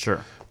music.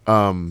 Sure.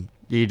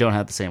 You don't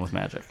have the same with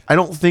magic. I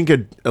don't think a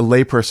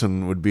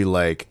layperson would be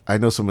like, I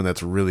know someone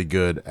that's really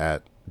good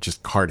at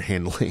just card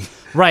handling.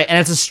 Right, and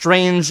it's a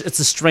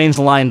strange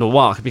line to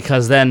walk,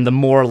 because then the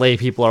more lay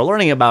people are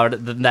learning about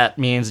it, then that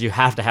means you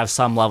have to have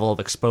some level of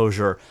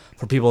exposure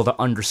for people to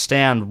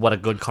understand what a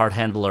good card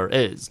handler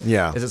is.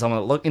 Yeah. Is it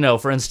someone that look, you know,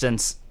 for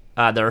instance,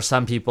 there are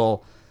some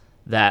people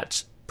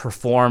that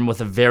perform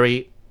with a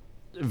very,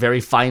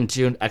 very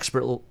fine-tuned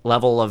expert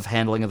level of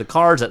handling of the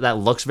cards that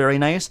looks very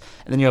nice,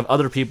 and then you have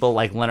other people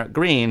like Leonard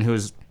Green,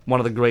 who's one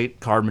of the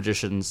great card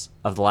magicians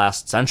of the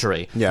last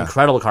century,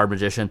 incredible card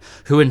magician,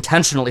 who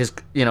intentionally,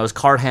 his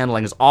card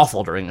handling is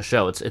awful during the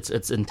show.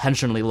 It's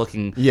intentionally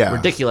looking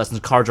ridiculous,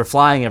 and cards are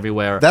flying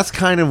everywhere. That's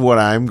kind of what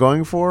I'm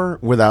going for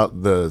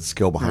without the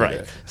skill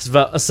behind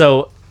it.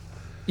 So,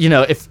 you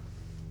know, if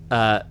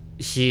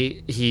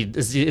he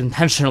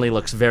intentionally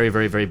looks very,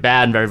 very, very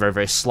bad and very, very,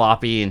 very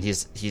sloppy, and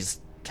he's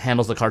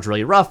handles the cards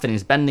really rough, and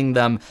he's bending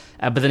them,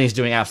 but then he's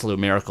doing absolute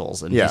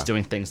miracles, and he's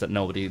doing things that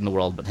nobody in the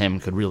world but him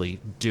could really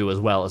do as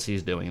well as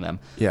he's doing them.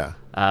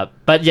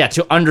 But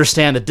to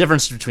understand the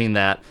difference between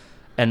that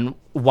and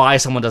why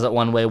someone does it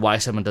one way, why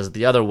someone does it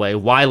the other way,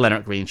 why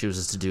Leonard Green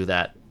chooses to do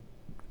that,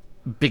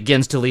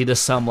 begins to lead to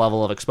some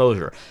level of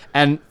exposure.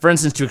 And for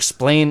instance, to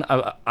explain,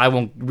 I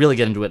won't really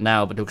get into it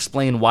now, but to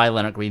explain why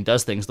Leonard Green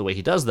does things the way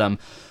he does them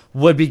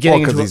would be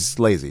getting into... because he's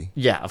lazy.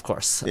 Yeah, of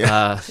course.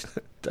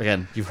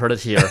 Again, you've heard it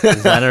here.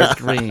 Leonard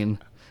Green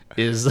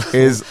is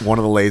one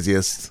of the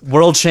laziest.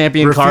 World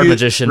champion card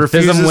magician.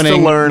 Refuses FISM-winning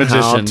to learn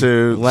magician, how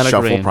to Leonard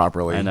shuffle Green.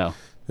 properly. I know.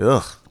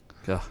 Ugh.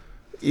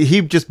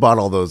 He just bought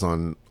all those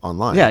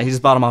online. Yeah, he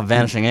just bought them off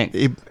Vanishing Ink.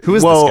 Who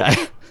is this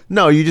guy?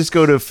 No, you just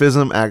go to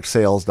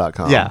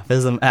FISMActSales.com. Yeah,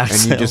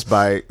 FISMActSales. And you just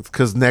buy,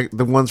 because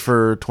the ones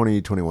for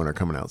 2021 are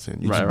coming out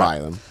soon. You just buy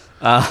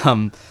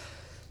them.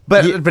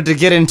 But to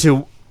get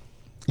into...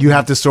 You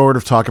have to sort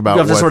of talk about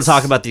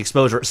the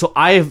exposure. So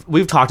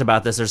we've talked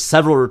about this. There's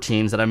several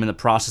routines that I'm in the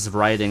process of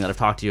writing that I've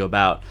talked to you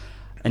about,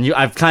 and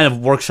I've kind of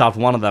workshopped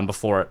one of them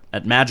before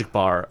at Magic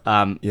Bar.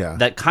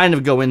 That kind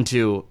of go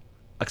into,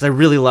 because I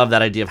really love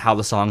that idea of how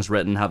the song's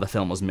written, how the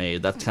film was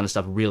made. That kind of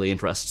stuff really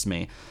interests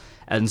me,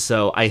 and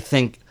so I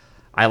think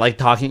I like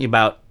talking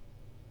about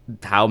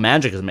how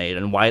magic is made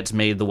and why it's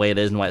made the way it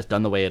is and why it's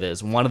done the way it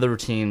is. One of the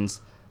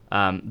routines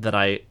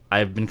that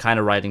I've been kind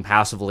of writing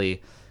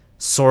passively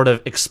sort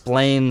of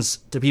explains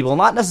to people,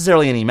 not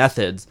necessarily any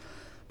methods,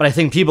 but I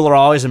think people are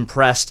always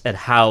impressed at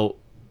how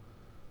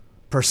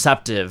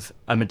perceptive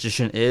a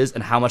magician is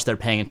and how much they're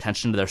paying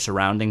attention to their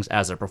surroundings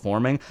as they're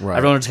performing. Right.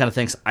 Everyone just kind of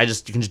thinks,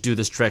 you can just do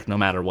this trick no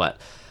matter what.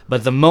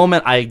 But the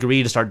moment I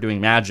agree to start doing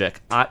magic,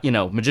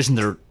 magicians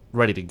are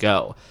ready to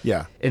go.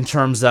 Yeah. In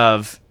terms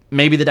of,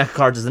 maybe the deck of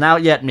cards isn't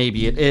out yet,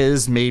 maybe it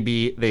is,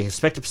 maybe they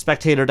expect a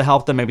spectator to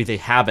help them, maybe they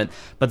haven't.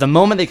 But the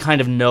moment they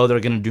kind of know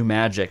they're going to do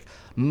magic,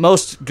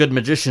 most good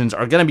magicians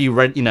are going to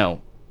be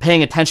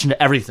paying attention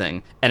to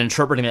everything and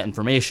interpreting that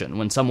information.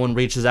 When someone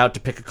reaches out to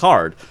pick a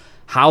card,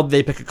 how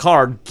they pick a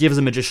card gives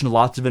a magician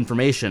lots of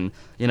information.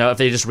 If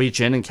they just reach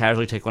in and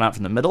casually take one out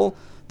from the middle,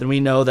 then we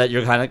know that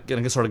you're kind of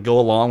going to sort of go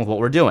along with what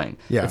we're doing.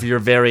 Yeah. If you're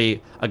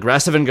very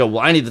aggressive and go,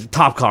 well, I need the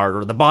top card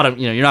or the bottom,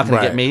 you're not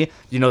going to get me.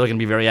 They're going to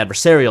be very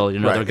adversarial.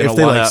 They're going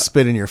to want to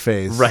spit in your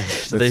face. Right.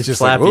 They just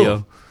slap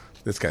you.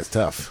 This guy's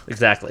tough.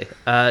 Exactly.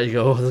 You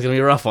go, this is going to be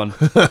a rough one.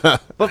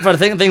 But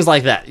things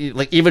like that,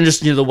 like even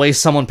just the way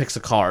someone picks a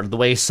card, the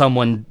way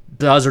someone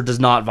does or does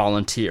not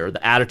volunteer,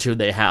 the attitude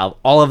they have,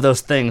 all of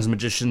those things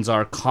magicians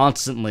are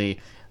constantly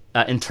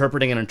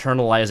interpreting and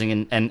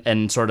internalizing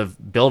and sort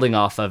of building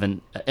off of and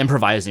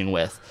improvising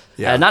with.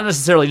 Yeah. Not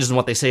necessarily just in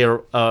what they say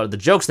or the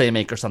jokes they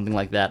make or something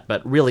like that,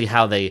 but really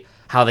how they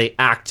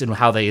act and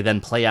how they then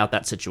play out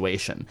that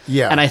situation.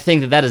 Yeah. And I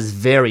think that is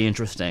very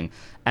interesting.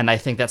 And I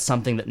think that's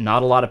something that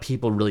not a lot of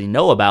people really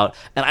know about.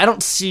 And I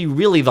don't see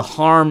really the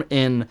harm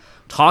in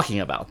talking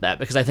about that,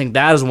 because I think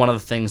that is one of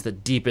the things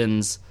that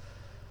deepens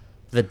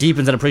that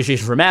deepens an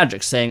appreciation for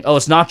magic, saying, "Oh,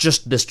 it's not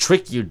just this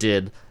trick you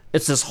did;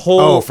 it's this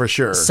whole for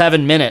sure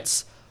 7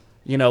 minutes,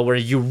 where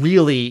you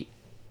really."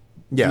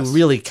 Yes. You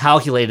really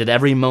calculated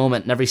every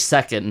moment and every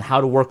second and how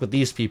to work with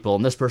these people,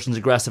 and this person's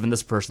aggressive and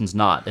this person's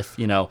not. If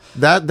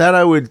that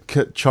I would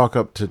chalk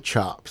up to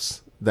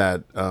chops.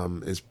 That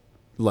is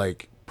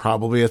like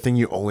probably a thing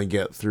you only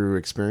get through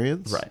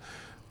experience, right?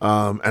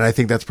 And I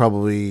think that's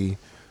probably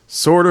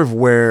sort of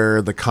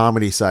where the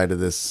comedy side of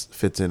this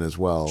fits in as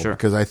well. Sure.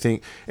 Because I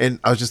think, and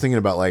I was just thinking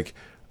about like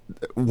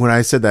when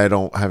I said that I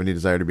don't have any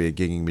desire to be a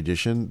gigging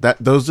magician.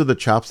 Those are the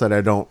chops that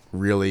I don't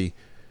really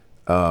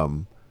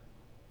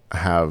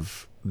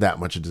have that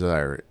much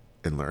desire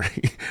in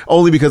learning.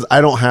 Only because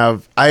I don't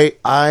have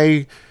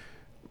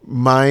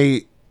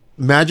my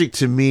magic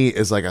to me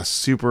is like a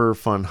super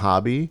fun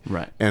hobby,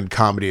 right? And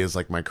comedy is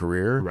like my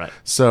career, right?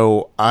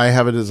 So I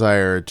have a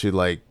desire to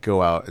like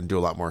go out and do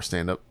a lot more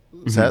stand-up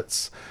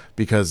sets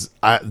because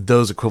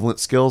those equivalent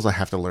skills I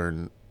have to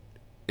learn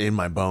in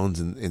my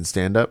bones in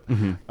stand-up,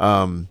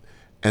 and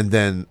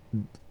then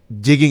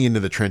digging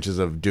into the trenches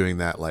of doing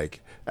that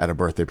like at a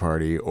birthday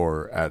party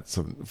or at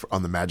some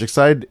on the magic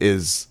side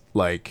is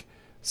like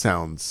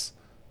sounds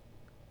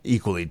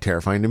equally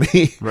terrifying to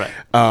me, right?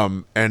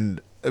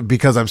 And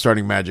because I'm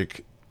starting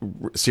magic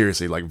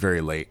seriously like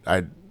very late,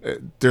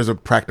 there's a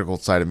practical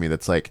side of me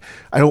that's like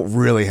I don't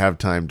really have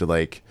time to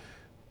like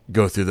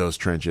go through those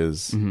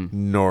trenches,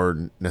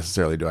 nor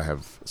necessarily do I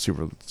have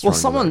super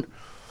strong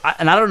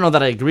and I don't know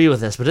that I agree with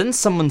this, but didn't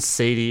someone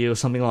say to you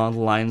something along the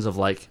lines of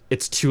like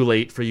it's too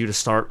late for you to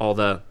start all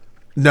the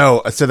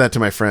No, I said that to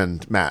my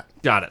friend Matt.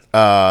 Got it.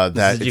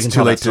 That you it's can too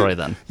tell late that story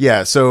then.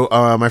 Yeah, so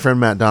my friend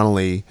Matt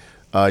Donnelly,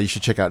 you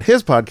should check out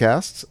his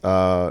podcast,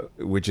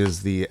 which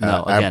is the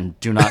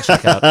do not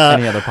check out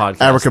any other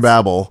podcast.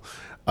 Abracababble.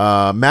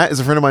 Matt is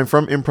a friend of mine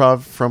from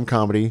improv, from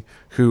comedy,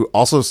 who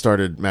also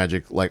started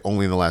magic like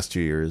only in the last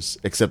 2 years,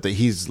 except that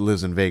he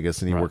lives in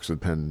Vegas and he works with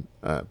Penn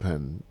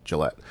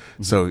Jillette,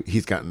 so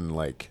he's gotten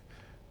like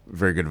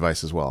very good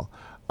advice as well.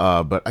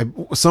 But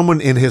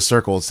someone in his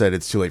circle said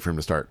it's too late for him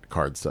to start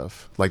card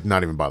stuff. Like,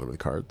 not even bother with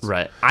cards.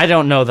 Right. I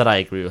don't know that I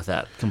agree with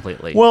that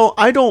completely. Well,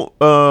 I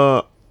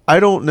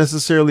don't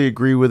necessarily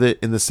agree with it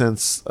in the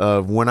sense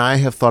of when I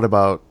have thought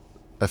about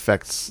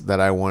effects that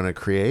I want to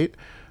create,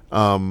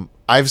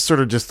 I've sort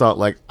of just thought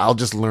like I'll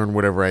just learn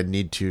whatever I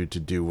need to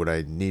do what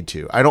I need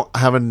to. I don't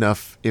have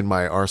enough in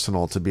my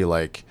arsenal to be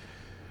like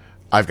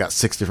I've got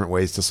 6 different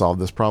ways to solve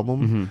this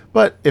problem.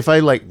 But if I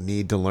like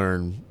need to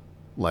learn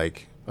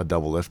like a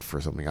double lift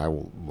for something, I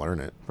will learn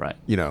it. Right.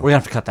 You know, we're gonna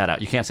have to cut that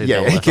out. You can't say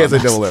double lift. You can't say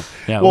double lift.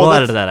 Yeah, we'll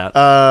edit that out.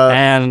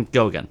 And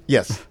go again.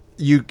 Yes.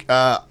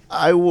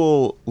 I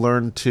will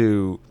learn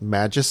to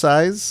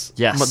magicize.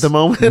 Yes. The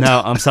moment.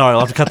 No, I'm sorry.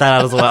 I'll have to cut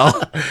that out as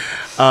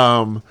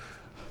well.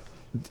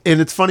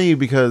 And it's funny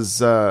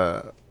because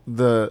one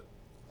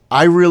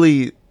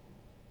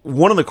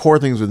of the core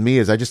things with me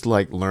is I just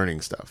like learning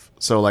stuff.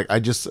 So like I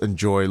just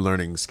enjoy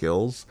learning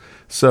skills.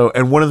 So,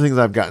 and one of the things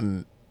I've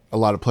gotten a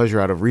lot of pleasure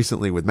out of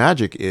recently with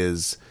magic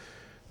is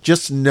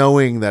just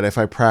knowing that if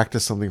I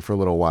practice something for a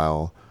little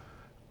while,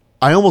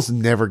 I almost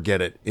never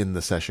get it in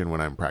the session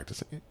when I'm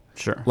practicing it.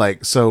 Sure.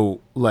 Like,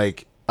 so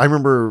like I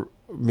remember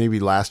maybe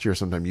last year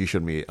sometime you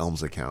showed me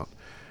Elm's account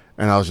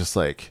and I was just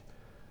like,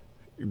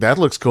 that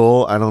looks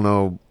cool. I don't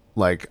know.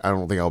 Like, I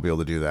don't think I'll be able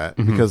to do that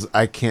because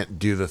I can't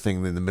do the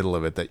thing in the middle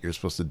of it that you're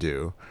supposed to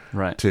do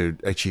to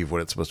achieve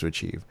what it's supposed to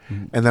achieve.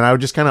 And then I would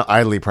just kind of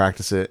idly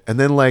practice it. And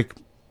then like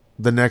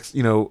the next,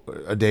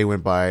 a day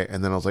went by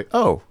and then I was like,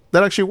 oh,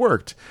 that actually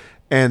worked.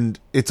 And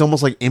it's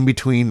almost like in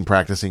between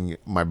practicing,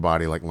 my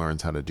body like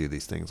learns how to do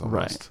these things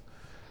almost.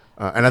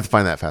 Right. And I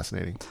find that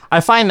fascinating.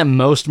 I find that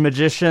most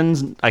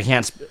magicians,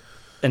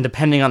 and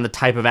depending on the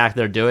type of act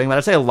they're doing, but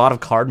I'd say a lot of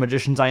card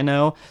magicians I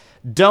know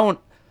don't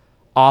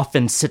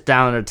often sit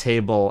down at a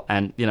table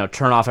and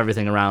turn off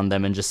everything around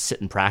them and just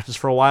sit and practice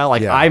for a while.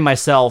 Like I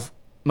myself,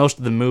 most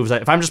of the moves,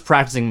 if I'm just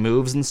practicing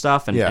moves and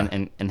stuff and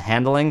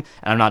handling,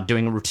 and I'm not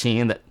doing a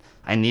routine that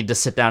I need to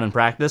sit down and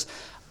practice,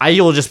 I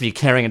will just be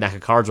carrying a deck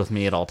of cards with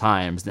me at all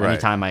times. Right.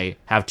 Anytime I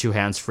have 2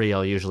 hands free,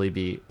 I'll usually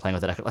be playing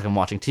with a deck, like I'm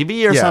watching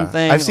TV or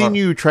something. I've seen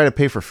you try to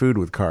pay for food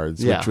with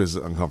cards, which was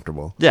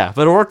uncomfortable. Yeah,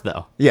 but it worked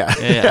though. Yeah.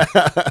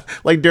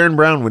 Like Darren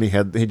Brown when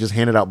he just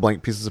handed out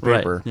blank pieces of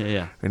paper. Right.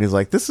 Yeah. And he's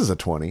like, this is a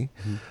 20.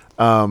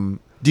 Do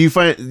you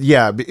find,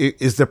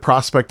 is the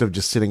prospect of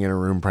just sitting in a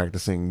room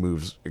practicing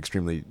moves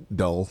extremely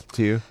dull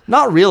to you?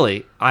 Not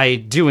really. I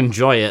do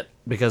enjoy it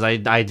because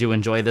I do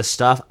enjoy this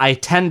stuff. I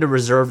tend to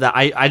reserve that.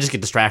 I just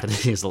get distracted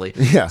easily.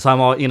 Yeah. So I'm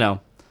all,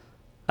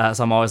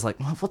 so I'm always like,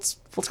 well, what's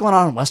going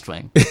on in West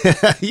Wing?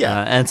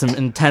 And some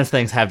intense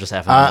things have just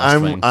happened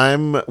in West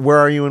Wing. Where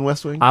are you in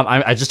West Wing?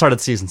 I just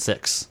started season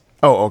 6.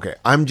 Oh, okay.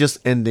 I'm just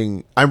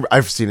ending.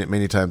 I've seen it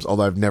many times,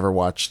 although I've never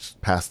watched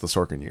past the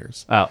Sorkin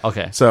years. Oh,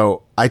 okay.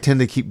 So I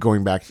tend to keep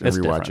going back and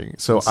rewatching.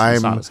 Different. So it's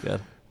I'm not as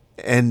good.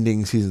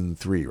 Ending season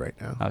 3 right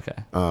now.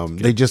 Okay.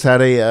 They just had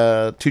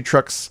 2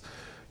 trucks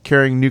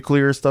carrying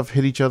nuclear stuff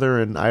hit each other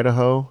in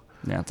Idaho.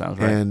 Yeah, that sounds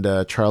right.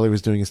 And Charlie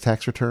was doing his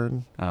tax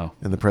return. Oh.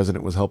 And the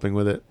president was helping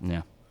with it.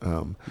 Yeah.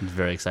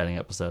 Very exciting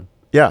episode.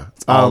 Yeah.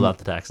 It's all about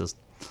the taxes.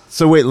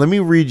 So wait, let me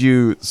read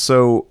you.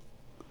 So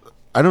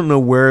I don't know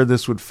where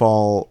this would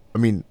fall. I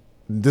mean,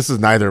 this is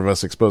neither of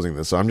us exposing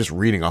this, so I'm just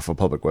reading off a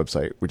public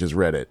website, which is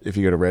Reddit. If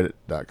you go to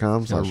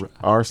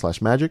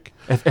reddit.com/r/magic.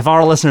 If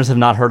our listeners have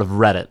not heard of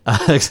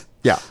Reddit.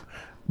 Yeah.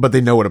 But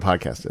they know what a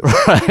podcast is.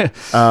 Right.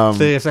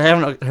 If they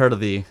haven't heard of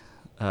the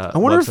I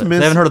wonder if they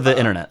haven't heard of the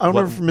internet. I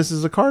wonder if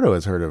Mrs. Accardo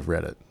has heard of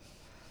Reddit.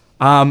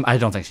 I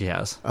don't think she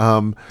has.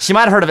 She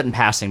might have heard of it in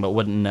passing, but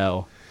wouldn't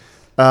know.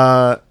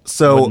 Someone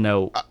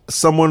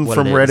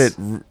from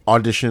Reddit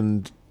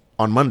auditioned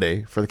on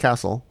Monday for the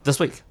castle this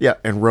week. Yeah,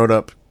 and wrote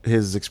up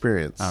his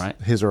experience. All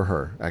right, his or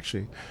her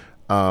actually.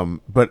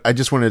 But I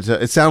just wanted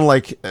to. It sounded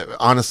like,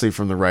 honestly,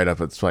 from the write up,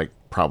 it's like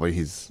probably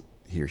he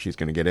or she's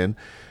going to get in.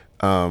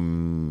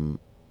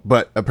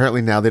 But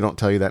apparently now they don't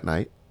tell you that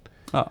night.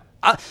 Oh.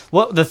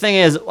 Well, the thing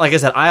is, like I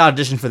said, I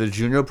auditioned for the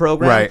junior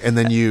program, right? And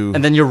then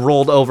you're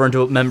rolled over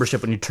into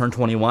membership when you turn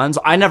 21.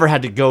 So I never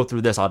had to go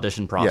through this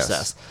audition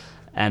process,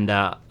 and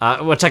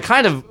which I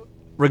kind of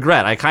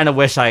regret. I kind of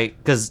wish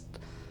because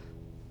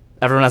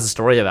everyone has a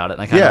story about it.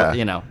 And I kind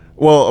of,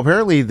 Well,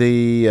 apparently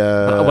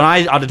when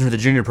I auditioned for the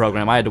junior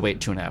program, I had to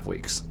wait 2.5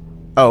 weeks.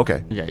 Oh,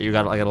 okay. Yeah, I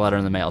got a letter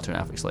in the mail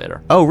 2.5 weeks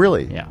later. Oh,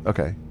 really? Yeah.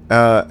 Okay.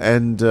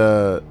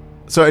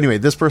 So anyway,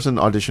 this person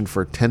auditioned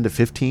for 10 to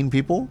 15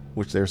 people,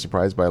 which they were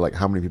surprised by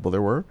how many people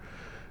there were.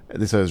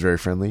 They said it was very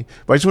friendly.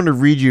 But I just wanted to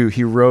read you,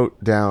 he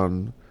wrote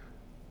down,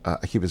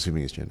 I keep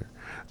assuming his gender,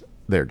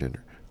 their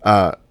gender.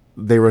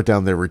 They wrote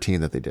down their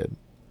routine that they did.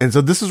 And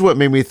so this is what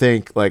made me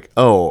think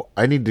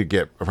I need to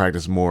get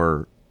practice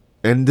more.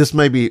 And this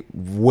might be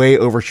way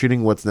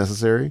overshooting what's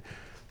necessary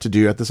to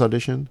do at this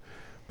audition.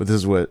 But this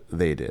is what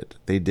they did.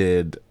 They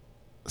did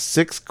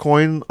 6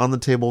 coin on the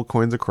table,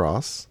 coins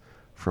across,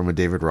 from a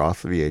David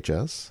Roth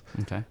VHS.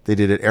 Okay. They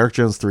did an Eric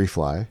Jones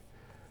 3-fly.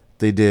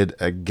 They did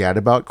a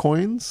Gadabout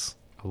coins.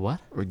 What?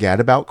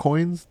 Gadabout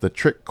coins, the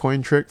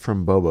coin trick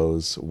from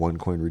Bobo's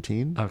 1-coin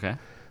routine. Okay.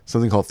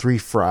 Something called 3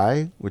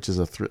 fry, which is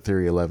a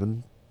Theory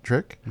 11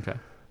 trick. Okay.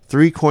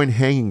 3 coin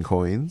hanging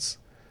coins,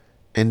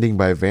 ending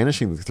by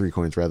vanishing the 3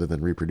 coins rather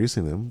than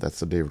reproducing them. That's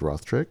the David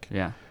Roth trick.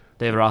 Yeah.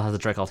 David Roth has a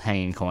trick called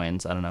hanging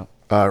coins. I don't know.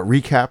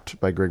 Recapped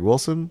by Greg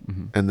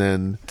Wilson. And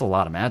then... That's a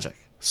lot of magic.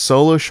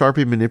 Solo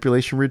Sharpie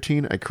manipulation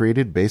routine I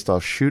created based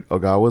off Shoot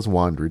Ogawa's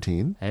wand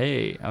routine.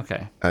 Hey,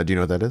 okay. Do you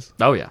know what that is?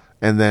 Oh yeah.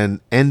 And then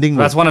ending.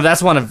 That's one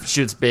of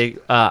Shoot's big,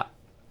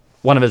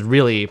 one of his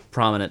really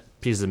prominent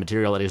pieces of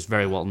material that he's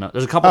very well known.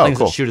 There's a couple things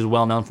that Shoot is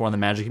well known for in the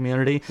magic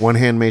community. One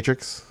hand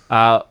matrix.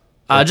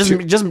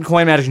 Just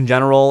coin magic in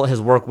general.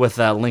 His work with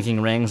linking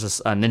rings,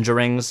 ninja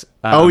rings.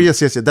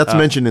 Yes. That's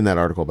mentioned in that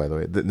article, by the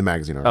way, the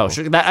magazine article. Oh,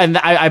 sure. And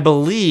I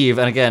believe,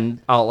 and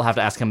again, I'll have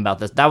to ask him about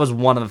this. That was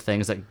one of the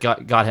things that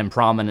got him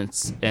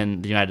prominence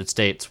in the United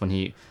States when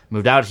he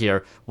moved out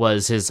here.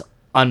 Was his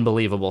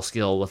unbelievable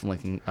skill with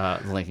linking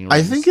rings.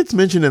 I think it's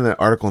mentioned in that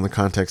article in the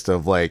context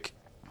of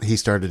he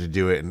started to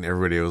do it and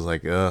everybody was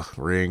like, ugh,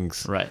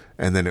 rings. Right.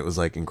 And then it was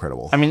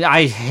incredible. I mean,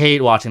 I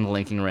hate watching the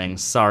linking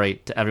rings.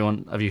 Sorry to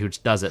everyone of you who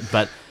does it,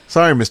 but...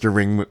 Sorry, Mr.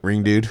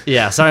 Ring Dude.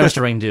 Yeah, sorry,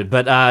 Mr. Ring Dude.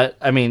 But,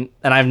 I mean,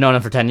 and I've known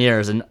him for 10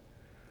 years, and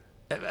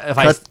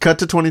Cut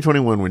to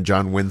 2021 when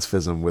John wins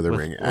FISM with a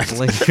ring act.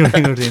 Linking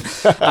ring routine.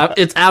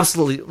 It's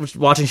absolutely...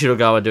 Watching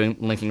Shidogawa doing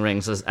linking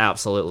rings is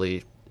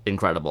absolutely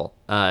incredible.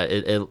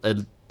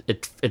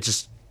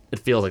 It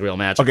feels like real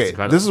magic. Okay,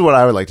 this is what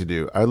I would like to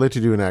do. I would like to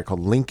do an act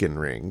called Lincoln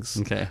Rings.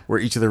 Okay. Where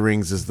each of the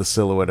rings is the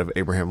silhouette of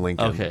Abraham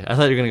Lincoln. Okay, I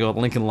thought you were going to go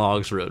Lincoln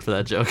Logs route for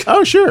that joke.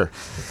 Oh, sure.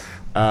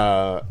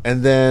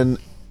 And then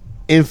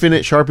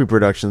Infinite Sharpie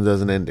Productions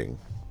as an ending.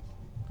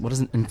 What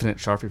is an Infinite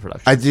Sharpie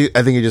Production? I think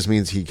it just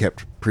means he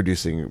kept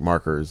producing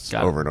markers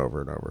over and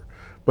over and over.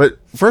 But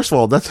first of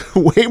all, that's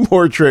way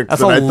more tricks than I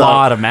thought. That's a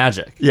lot of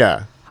magic.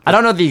 Yeah. I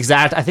don't know the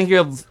exact... I think you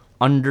have...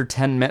 under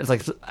 10 minutes.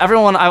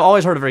 Everyone, I've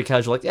always heard it very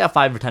casual,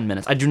 5 or 10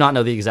 minutes. I do not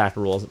know the exact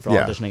rules for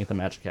auditioning at the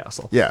Magic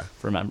Castle. Yeah.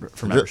 For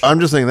membership.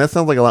 I'm just saying, that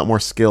sounds like a lot more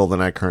skill than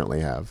I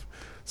currently have.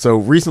 So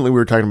recently we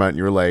were talking about it and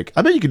you were like,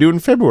 I bet you could do it in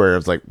February. I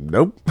was like,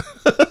 nope.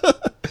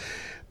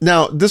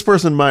 Now, this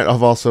person might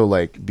have also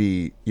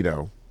be,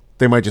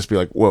 they might just be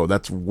like, whoa,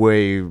 that's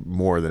way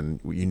more than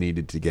you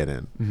needed to get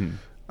in. Mm-hmm.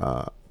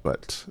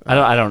 But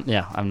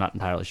I'm not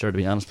entirely sure, to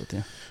be honest with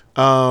you.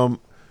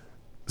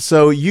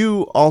 So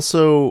you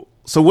also...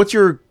 So what's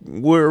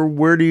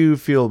where do you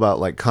feel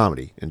about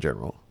comedy in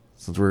general?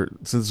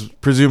 Since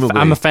presumably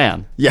I'm a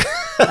fan. Yeah.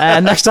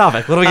 Next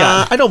topic. What do we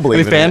got? I don't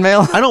believe fan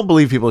mail. I don't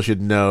believe people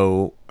should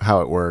know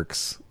how it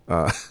works.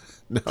 No,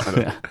 I don't.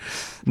 Yeah.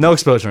 No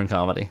exposure in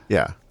comedy.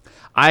 Yeah.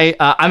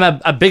 I'm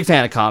a big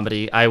fan of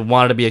comedy. I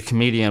wanted to be a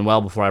comedian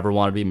well before I ever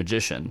wanted to be a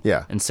magician.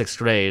 Yeah. In 6th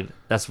grade,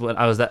 that's when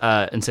I was in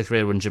 6th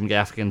grade when Jim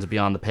Gaffigan's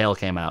Beyond the Pale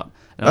came out.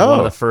 And it was one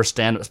of the first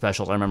stand-up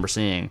specials I remember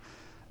seeing.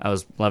 I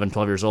was 11,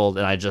 12 years old,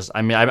 and I think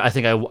we had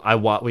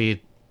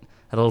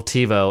a little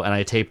TiVo, and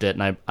I taped it,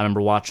 and I remember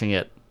watching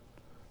it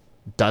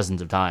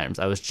dozens of times.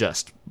 I was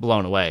just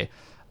blown away.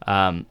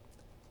 Jim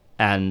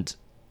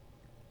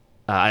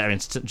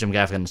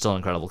Gaffigan is still an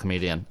incredible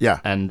comedian. Yeah.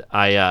 And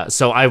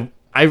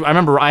I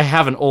remember I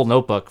have an old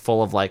notebook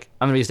full of like,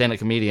 I'm going to be a stand-up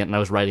comedian, and I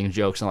was writing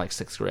jokes in like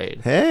 6th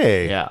grade.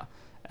 Hey. Yeah.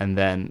 And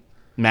then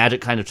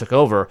magic kind of took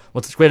over.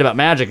 What's great about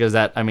magic is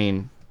that, I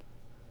mean,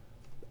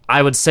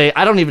 I would say,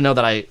 I don't even know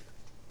that I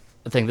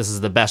think this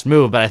is the best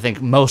move, but I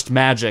think most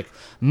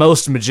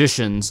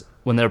magicians,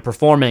 when they're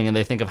performing and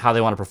they think of how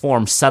they want to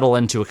perform, settle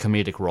into a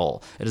comedic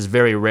role. It is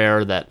very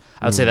rare that,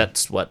 I would say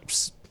that's what,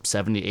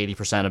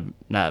 70-80% of,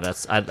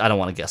 I don't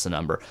want to guess a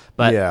number,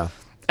 but yeah.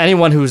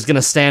 Anyone who's going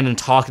to stand and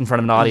talk in front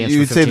of an audience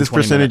You'd for 15, say this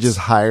percentage minutes, is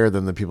higher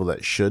than the people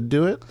that should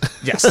do it?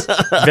 Yes,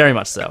 very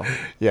much so.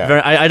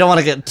 Yeah. I don't want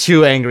to get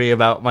too angry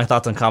about my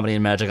thoughts on comedy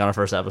and magic on our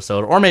first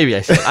episode, or maybe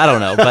I should. I don't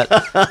know,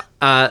 but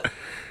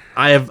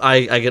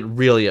I get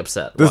really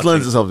upset. This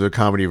lends itself to a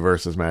comedy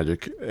versus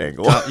magic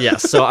angle.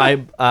 Yes, so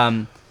I...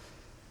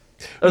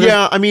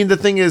 yeah, I mean, the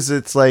thing is,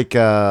 it's like...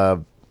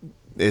 they're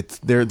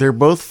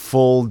both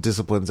full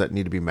disciplines that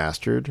need to be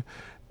mastered,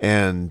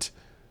 and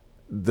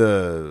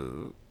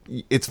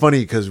it's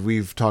funny because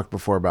we've talked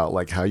before about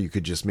like how you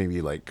could just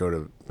maybe like go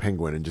to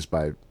Penguin and just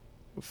buy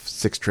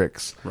 6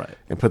 tricks, right,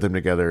 and put them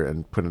together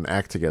and put an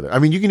act together. I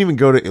mean, you can even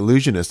go to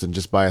Illusionist and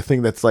just buy a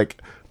thing that's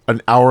like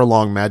an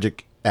hour-long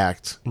magic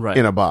act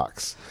in a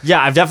box.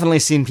 Yeah, I've definitely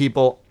seen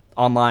people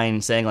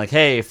online saying like,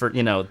 "Hey, for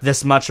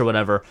this much or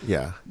whatever,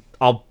 yeah,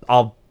 I'll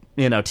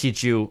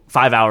teach you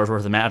 5 hours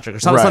worth of magic or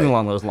something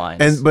along those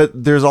lines."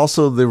 But there's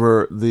also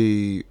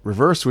the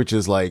reverse, which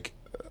is like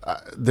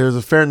there's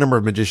a fair number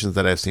of magicians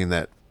that I've seen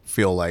that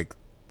feel like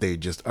they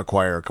just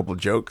acquire a couple of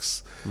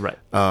jokes. Right.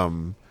 I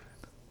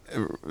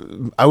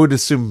would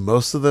assume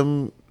most of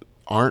them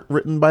aren't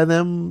written by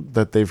them,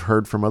 that they've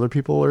heard from other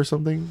people or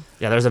something.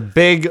 Yeah, there's a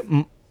big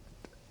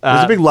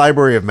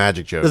library of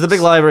magic jokes. There's a big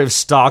library of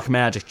stock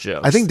magic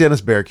jokes. I think Dennis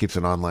Bear keeps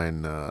an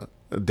online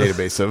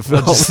database of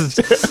all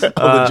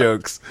the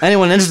jokes.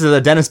 Anyone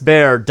interested, Dennis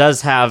Bear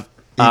does have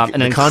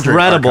an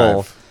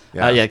incredible...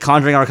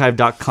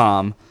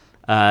 conjuringarchive.com.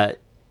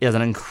 He has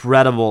an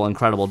incredible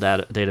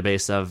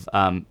database of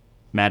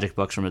magic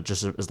books from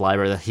just his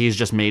library that he's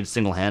just made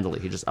single-handedly.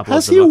 He just uploads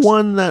Has the he books.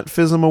 won that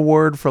FISM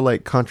award for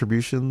like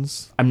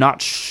contributions? I'm not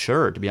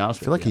sure, to be honest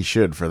with you. I feel like he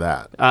should for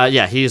that.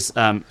 Yeah, he's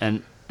I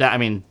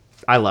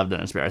love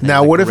Dennis Bear.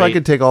 Now, what if I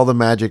could take all the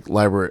magic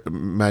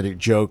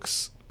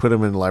jokes, put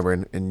them in the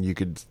library, and you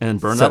could burn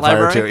set that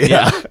library? fire to it?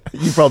 Yeah.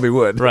 You probably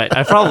would. Right,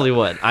 I probably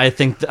would. I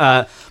think,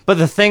 but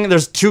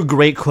there's 2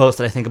 great quotes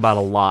that I think about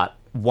a lot.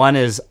 One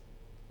is,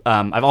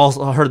 I've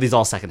also heard these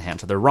all secondhand,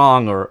 so they're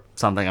wrong or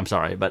something. I'm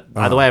sorry, but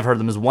either way, I've heard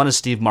them. One is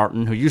Steve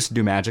Martin, who used to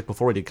do magic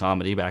before he did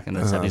comedy back in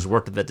the 70s.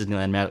 Worked at that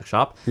Disneyland magic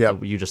shop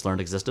that you just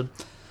learned existed.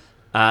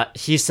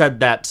 He said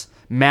that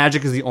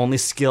magic is the only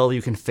skill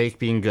you can fake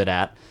being good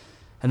at.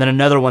 And then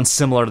another one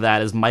similar to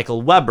that is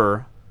Michael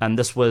Weber, and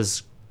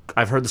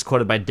I've heard this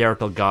quoted by Derek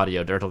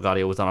Delgadio. Derek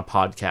Delgadio was on a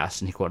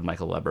podcast, and he quoted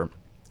Michael Weber.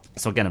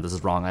 So again, if this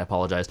is wrong, I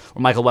apologize.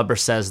 Where Michael Weber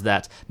says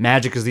that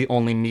magic is the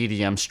only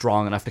medium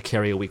strong enough to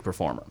carry a weak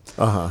performer.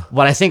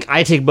 What I think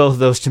I take both of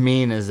those to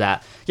mean is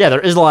that, yeah, there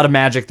is a lot of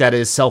magic that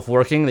is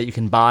self-working that you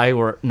can buy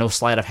where no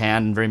sleight of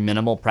hand and very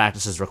minimal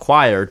practice is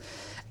required.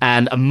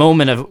 And no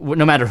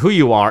matter who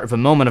you are, if a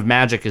moment of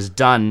magic is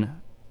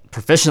done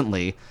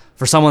proficiently,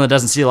 for someone that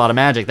doesn't see a lot of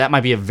magic, that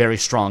might be a very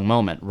strong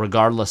moment,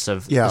 regardless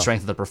of the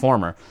strength of the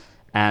performer.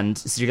 And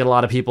so you get a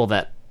lot of people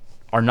that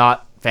are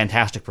not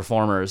fantastic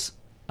performers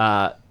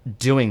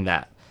doing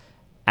that,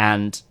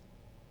 and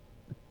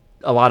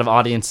a lot of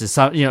audiences,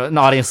 an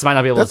audience might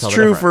not be able to tell the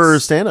difference. That's true for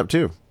stand-up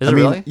too. Is it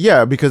really?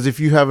 Yeah, because if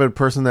you have a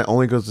person that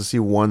only goes to see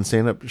one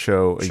stand-up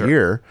show a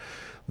year,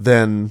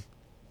 then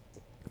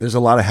there's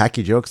a lot of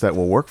hacky jokes that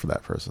will work for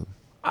that person.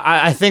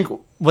 I think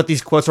what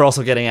these quotes are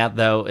also getting at,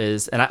 though,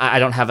 is, and I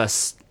don't have a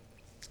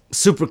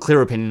super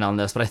clear opinion on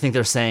this, but I think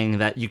they're saying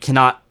that you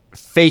cannot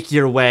fake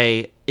your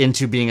way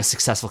into being a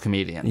successful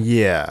comedian.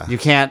 Yeah. You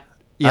can't,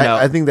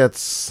 I think that's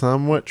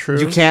somewhat true.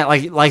 You can't,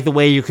 like the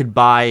way you could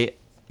buy,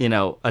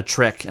 a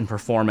trick and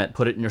perform it,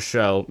 put it in your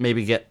show,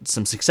 maybe get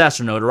some success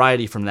or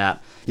notoriety from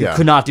that. You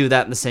could not do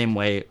that in the same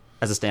way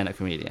as a stand-up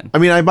comedian. I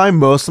mean, I buy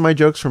most of my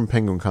jokes from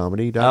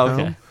penguincomedy.com. Oh,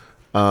 okay.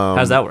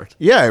 How's that work?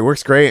 Yeah, it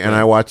works great, and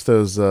I watch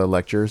those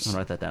lectures. I'll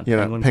write that down.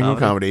 Penguin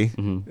Comedy.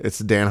 Mm-hmm. It's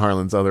Dan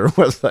Harlan's other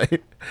website,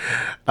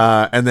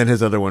 and then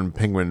his other one,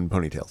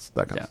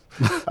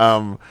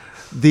 penguinponytails.com.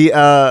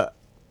 Yeah.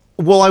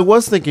 Well, I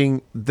was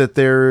thinking that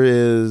there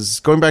is,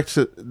 going back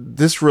to,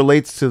 this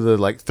relates to the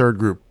third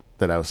group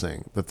that I was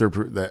saying,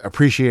 that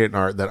appreciate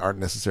art that aren't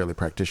necessarily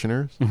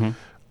practitioners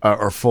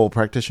or full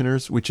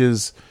practitioners, which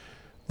is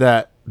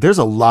that there's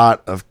a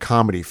lot of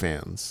comedy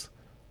fans.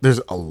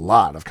 There's a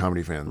lot of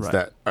comedy fans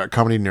that are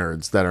comedy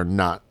nerds that are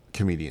not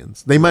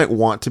comedians. They might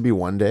want to be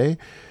one day,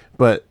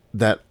 but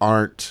that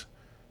aren't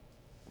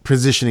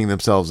positioning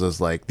themselves as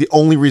like, the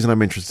only reason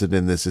I'm interested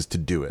in this is to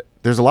do it.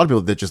 There's a lot of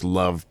people that just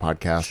love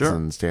podcasts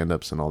and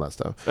stand-ups and all that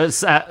stuff.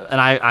 And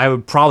I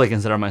would probably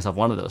consider myself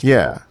one of those people.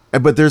 Yeah.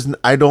 But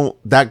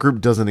that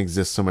group doesn't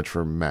exist so much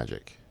for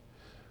magic.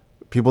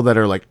 People that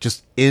are like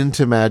just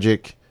into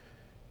magic,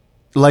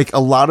 like a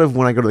lot of,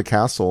 when I go to the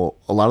castle,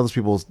 a lot of those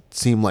people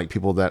seem like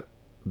people that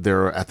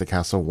they're at the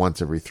castle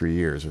once every 3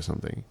 years or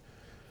something.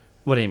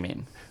 What do you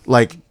mean?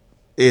 Like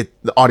the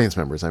audience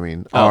members, I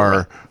mean,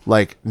 are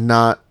like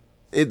not.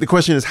 The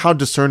question is, how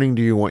discerning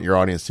do you want your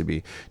audience to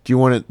be? Do you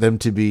want them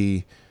to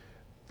be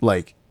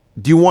like?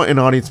 Do you want an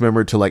audience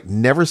member to like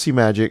never see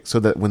magic so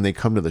that when they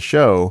come to the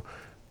show,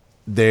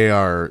 they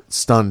are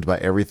stunned by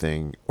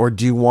everything? Or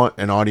do you want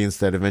an audience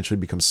that eventually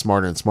becomes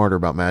smarter and smarter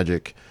about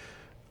magic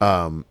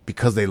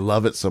because they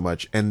love it so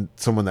much, and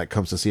someone that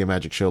comes to see a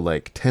magic show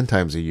like 10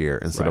 times a year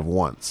instead of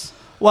once?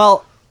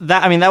 Well,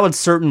 that would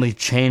certainly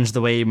change the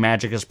way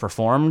magic is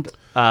performed.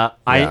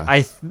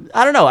 I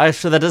don't know.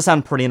 Actually, that does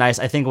sound pretty nice.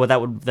 I think what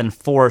that would then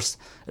force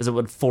is it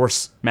would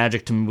force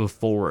magic to move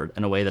forward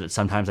in a way that it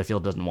sometimes I feel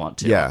doesn't want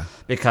to. Yeah.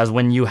 Because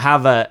when you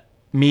have a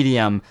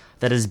medium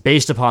that is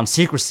based upon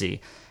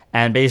secrecy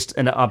and based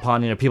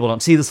upon people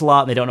don't see this a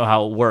lot and they don't know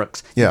how it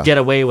works, you get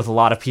away with a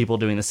lot of people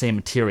doing the same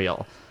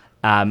material.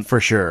 For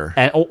sure.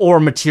 Or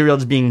material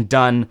is being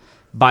done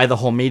by the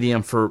whole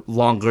medium for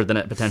longer than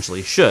it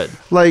potentially should.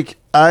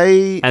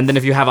 And then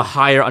if you have a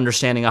higher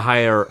understanding,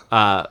 your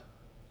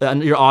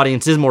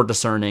audience is more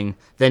discerning,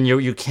 then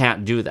you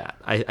can't do that.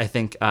 I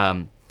think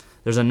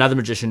there's another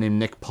magician named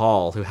Nick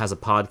Paul who has a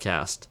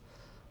podcast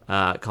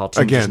called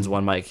Two Magicians,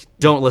 One Mic.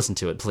 Don't listen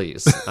to it,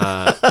 please.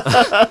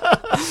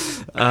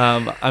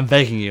 I'm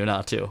begging you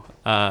not to.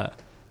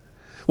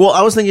 Well,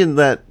 I was thinking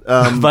that...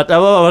 but what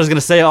I was going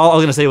to say, all I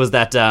was going to say was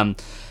that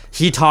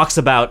he talks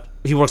about...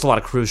 He works a lot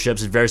of cruise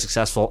ships. He's very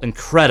successful,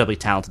 incredibly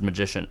talented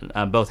magician.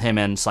 Both him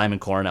and Simon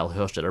Coronel, who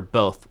hosted, are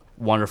both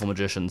wonderful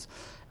magicians.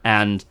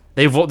 And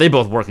they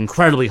both work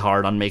incredibly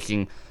hard on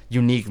making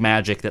unique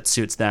magic that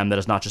suits them, that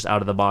is not just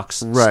out-of-the-box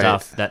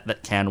stuff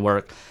that can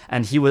work.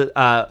 And he was...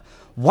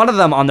 one of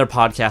them on their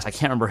podcast, I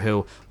can't remember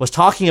who, was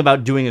talking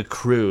about doing a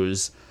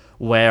cruise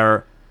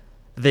where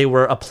they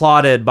were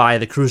applauded by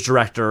the cruise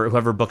director,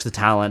 whoever books the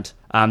talent,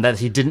 that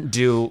he didn't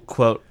do,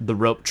 quote, the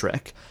rope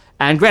trick.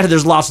 And granted,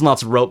 there's lots and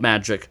lots of rope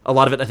magic. A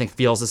lot of it, I think,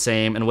 feels the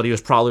same. And what he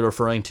was probably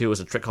referring to was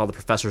a trick called the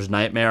Professor's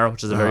Nightmare,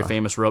 which is a very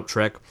famous rope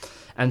trick.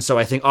 And so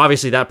I think,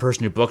 obviously, that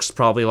person who books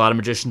probably a lot of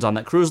magicians on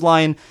that cruise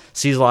line,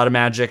 sees a lot of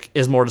magic,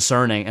 is more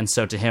discerning. And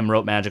so to him,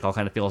 rope magic all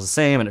kind of feels the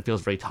same, and it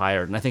feels very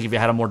tired. And I think if you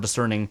had a more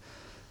discerning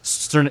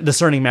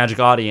magic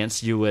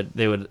audience, they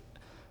would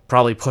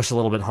probably push a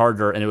little bit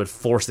harder, and it would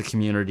force the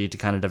community to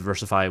kind of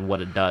diversify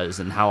what it does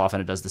and how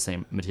often it does the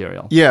same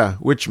material. Yeah,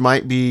 which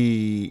might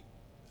be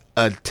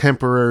a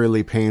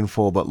temporarily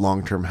painful but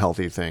long-term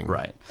healthy thing.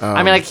 Right.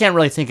 I mean, I can't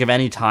really think of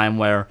any time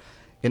where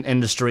an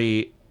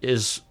industry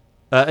is...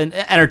 an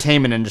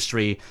entertainment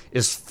industry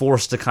is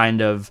forced to kind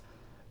of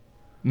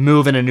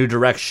move in a new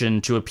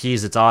direction to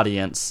appease its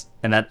audience,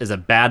 and that is a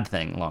bad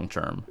thing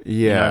long-term. Yeah.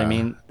 You know what I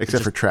mean?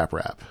 Except for trap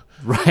rap.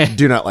 Right.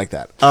 Do not like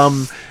that.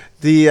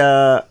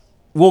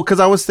 Well, because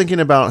I was thinking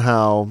about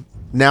how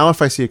now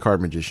if I see a card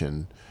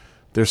magician,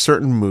 there's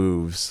certain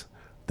moves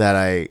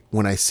that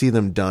when I see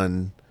them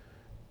done,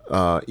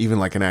 even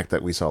like an act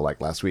that we saw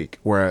like last week,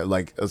 where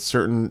like a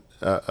certain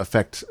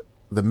effect,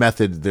 the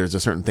method, there's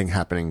a certain thing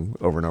happening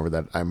over and over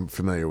that I'm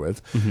familiar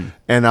with. Mm-hmm.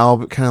 And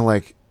I'll kind of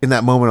like, in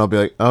that moment, I'll be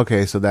like,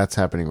 okay, so that's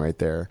happening right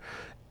there.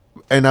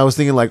 And I was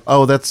thinking like,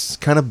 oh, that's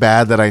kind of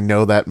bad that I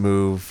know that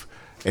move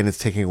and it's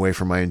taking away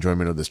from my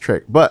enjoyment of this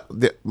trick. But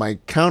my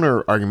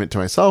counter argument to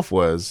myself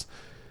was,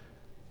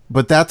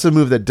 but that's a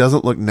move that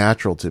doesn't look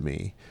natural to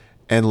me.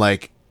 And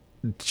like,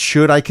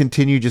 should I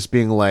continue just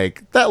being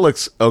like, that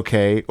looks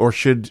okay? Or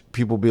should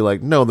people be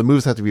like, no, the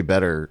moves have to be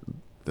better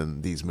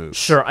than these moves?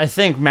 Sure. I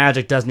think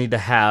magic does need to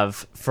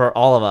have, for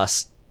all of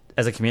us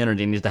as a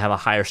community, needs to have a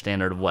higher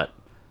standard of what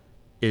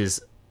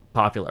is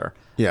popular.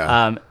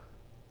 Yeah.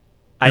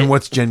 And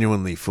what's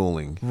genuinely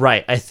fooling.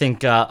 Right. I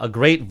think a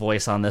great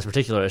voice on this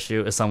particular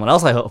issue is someone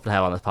else I hope to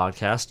have on this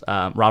podcast,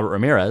 Robert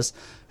Ramirez,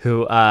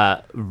 who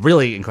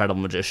really incredible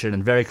magician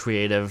and very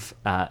creative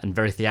and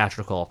very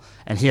theatrical.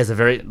 And he has a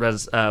very...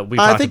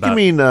 I think you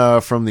mean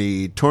from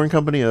the touring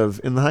company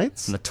of In the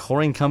Heights? From the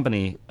touring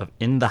company of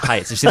In the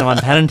Heights. You've seen him on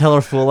Penn and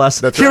Teller Fool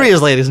Us. That's here right. He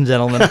is, ladies and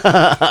gentlemen.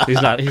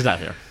 He's not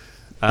here.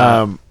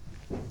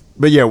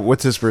 But yeah,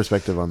 what's his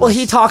perspective on this? Well,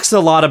 he talks a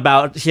lot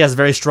about, he has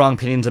very strong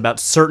opinions about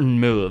certain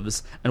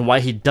moves and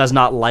why he does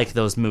not like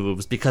those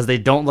moves because they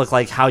don't look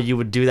like how you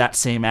would do that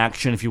same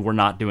action if you were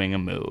not doing a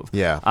move.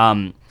 Yeah.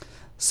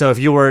 So if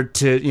you were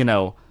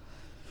to,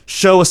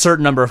 show a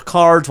certain number of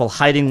cards while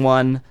hiding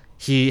one,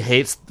 he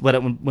hates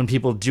when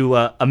people do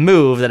a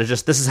move that is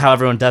just, this is how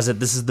everyone does it,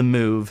 this is the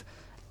move,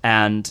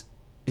 and...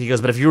 He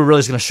goes, but if you were really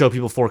just going to show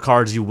people 4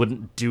 cards, you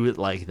wouldn't do it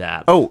like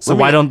that. Oh, so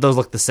why don't those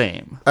look the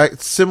same?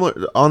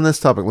 Similar on this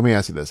topic, let me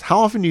ask you this. How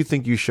often do you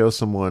think you show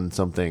someone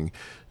something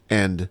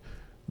and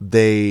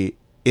they,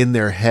 in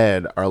their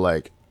head, are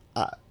like,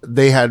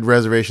 they had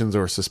reservations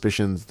or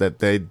suspicions that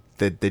they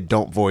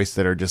don't voice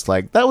that are just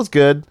like, that was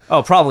good?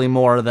 Oh, probably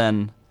more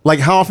than... Like,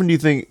 how often do you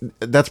think...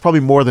 That's probably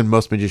more than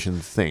most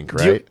magicians think,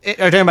 right? Are you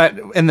talking about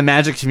in the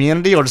magic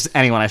community or just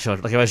anyone I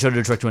showed? Like, if I showed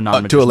a trick to a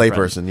non-magician to a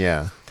layperson,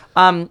 yeah.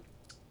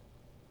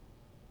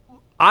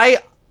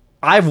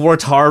 I've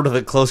worked hard with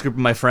a close group of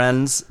my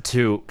friends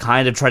to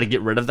kind of try to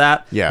get rid of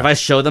that. Yeah. If I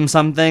show them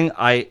something,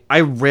 I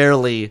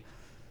rarely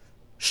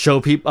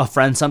show a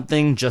friend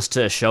something just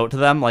to show it to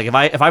them. Like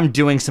if I'm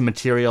doing some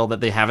material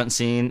that they haven't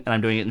seen and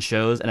I'm doing it in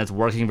shows and it's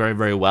working very,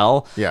 very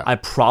well, I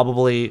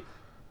probably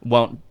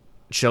won't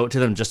show it to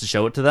them just to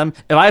show it to them.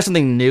 If I have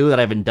something new that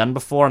I haven't done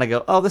before and I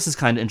go, oh, this is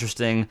kind of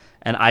interesting,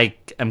 and I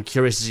am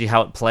curious to see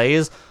how it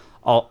plays,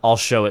 I'll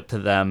show it to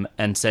them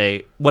and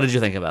say, what did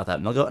you think about that?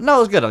 And they'll go, no, it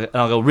was good. And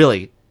I'll go,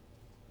 really?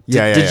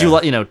 Could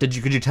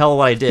you tell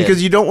what I did?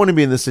 Because you don't want to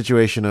be in this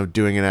situation of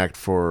doing an act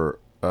for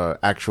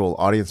actual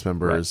audience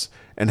members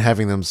and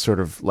having them sort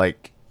of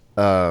like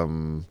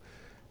can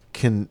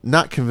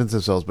not convince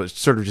themselves, but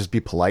sort of just be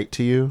polite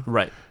to you,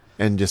 right?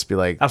 And just be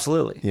like,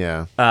 absolutely,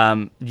 yeah.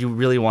 You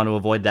really want to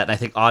avoid that, and I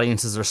think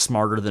audiences are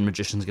smarter than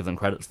magicians give them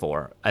credit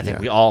for. I think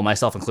we all,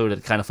 myself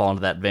included, kind of fall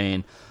into that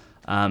vein.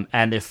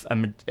 And if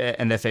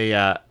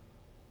a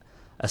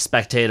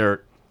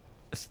spectator,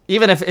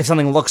 even if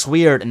something looks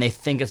weird and they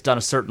think it's done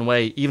a certain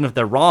way, even if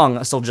they're wrong,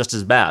 it's still just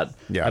as bad.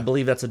 Yeah. I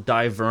believe that's a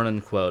Di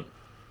Vernon quote.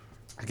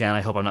 Again,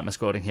 I hope I'm not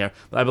misquoting here,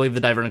 but I believe the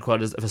Di Vernon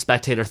quote is, if a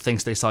spectator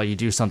thinks they saw you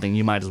do something,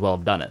 you might as well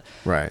have done it.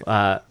 Right.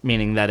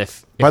 Meaning that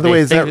if by the way,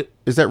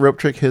 is that rope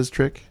trick his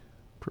trick?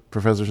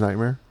 Professor's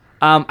Nightmare?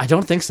 I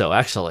don't think so,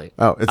 actually.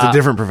 Oh, it's a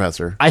different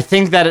professor. I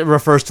think that it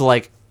refers to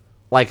like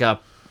a...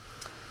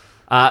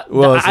 I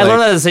learned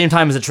that at the same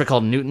time as a trick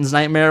called Newton's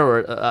Nightmare,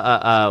 where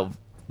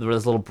there was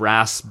this little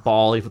brass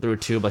ball you put through a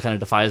tube that kind of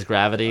defies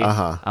gravity.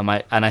 And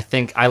I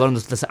think I learned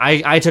this.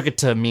 I took it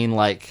to mean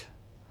like,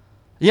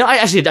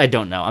 I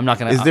don't know. I'm not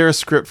gonna. Is there a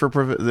script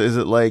for? Is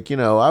it like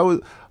I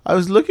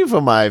was looking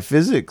for my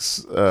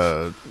physics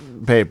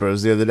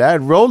papers the other day. I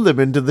rolled them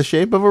into the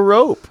shape of a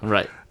rope.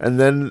 Right. And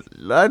then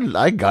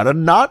I got a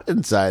knot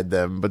inside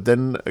them. But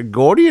then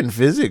Gordian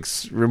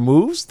physics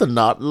removes the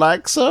knot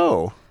like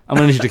so. I'm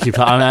going to need you to keep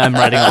talking. I'm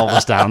writing all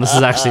this down. This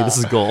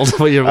is gold,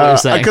 what you're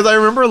saying. Because I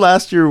remember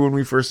last year when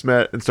we first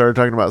met and started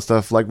talking about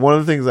stuff, like one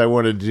of the things I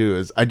wanted to do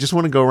is I just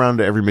want to go around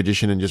to every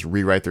magician and just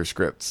rewrite their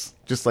scripts.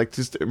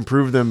 Just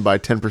improve them by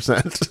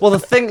 10%. Well, the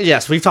thing,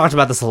 yes, we've talked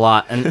about this a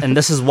lot. And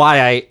this is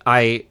why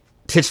I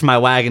pitched my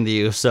wagon to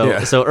you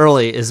so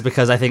early, is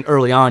because I think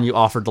early on you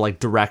offered to like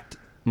direct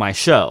my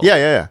show.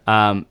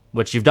 Yeah.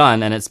 Which you've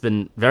done, and it's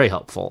been very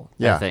helpful,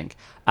 I think.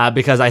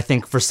 Because I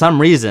think for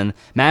some reason,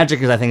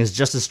 magic is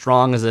just as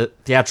strong as a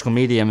theatrical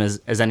medium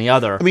as any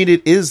other. I mean,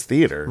 it is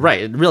theater.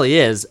 Right, it really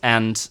is.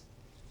 And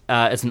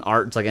it's an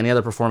art, it's like any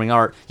other performing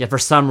art. Yet for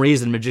some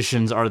reason,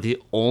 magicians are the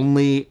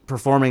only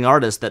performing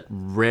artist that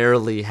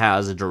rarely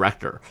has a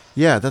director.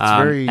 Yeah,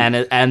 that's very...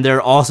 And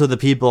they're also the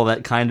people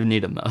that kind of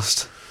need it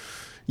most.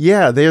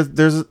 Yeah,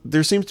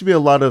 there seems to be a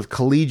lot of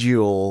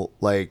collegial,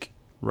 like,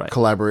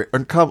 collaborate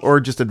or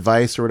just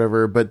advice or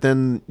whatever, but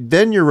then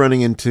you're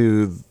running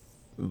into...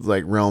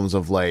 like realms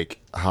of like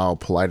how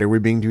polite are we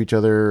being to each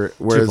other,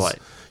 whereas too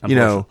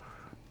polite,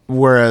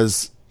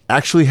 whereas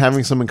actually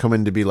having someone come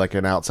in to be like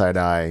an outside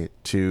eye,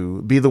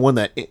 to be the one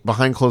that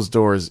behind closed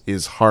doors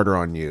is harder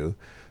on you,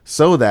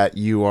 so that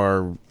you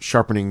are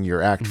sharpening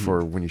your act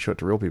for when you show it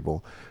to real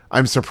people.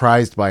 I'm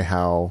surprised by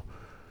how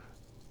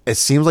it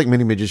seems like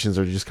many magicians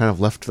are just kind of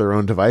left to their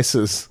own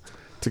devices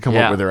to come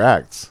up with their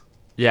acts.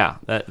 Yeah,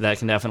 that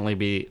can definitely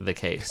be the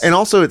case. And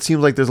also it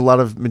seems like there's a lot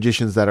of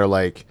magicians that are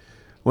like,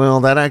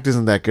 well, that act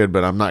isn't that good,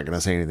 but I'm not going to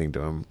say anything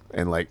to him.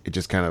 And, like, it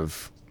just kind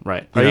of...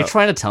 Right. Are you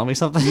trying to tell me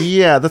something?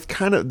 Yeah, that's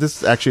kind of...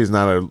 This actually is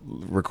not a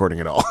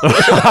recording at all.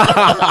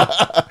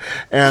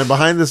 And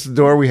behind this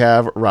door, we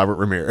have Robert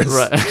Ramirez.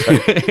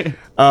 Right.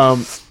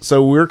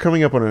 So we're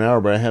coming up on an hour,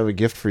 but I have a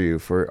gift for you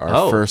for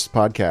our first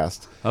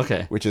podcast.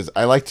 Okay. Which is,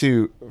 I like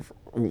to...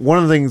 One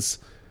of the things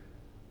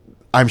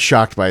I'm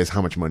shocked by is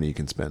how much money you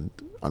can spend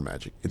on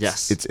magic.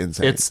 It's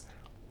insane. It's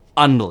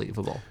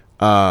unbelievable.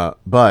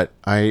 But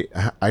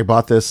I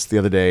bought this the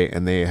other day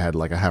and they had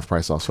like a half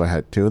price off, so I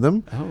had two of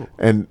them. Oh.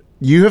 And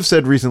you have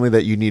said recently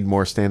that you need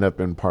more stand up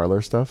and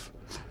parlor stuff.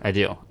 I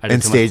do.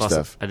 And stage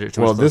stuff. I do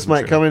too well, much this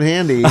might come in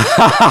handy.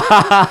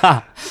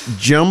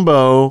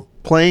 Jumbo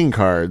playing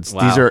cards.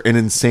 Wow. These are an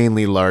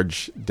insanely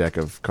large deck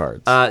of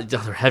cards.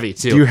 They're heavy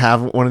too. Do you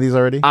have one of these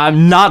already?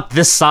 I'm not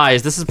this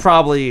size. This is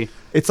probably...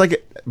 It's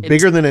like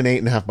bigger than an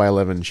 8.5 by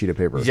 11 sheet of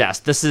paper. Yes,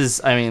 this is,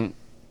 I mean...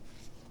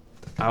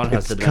 I don't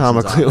have the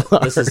dimensions comically on it.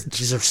 Large.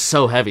 These are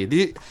so heavy.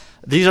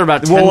 These are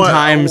about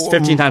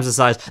 15 times the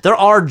size. There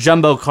are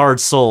jumbo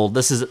cards sold.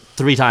 This is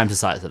 3 times the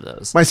size of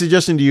those. My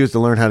suggestion to you is to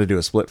learn how to do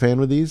a split fan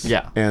with these.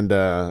 Yeah. And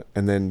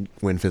then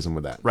win FISM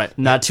with that. Right.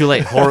 Not too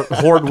late.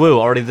 Horde Wu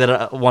already did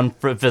one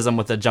FISM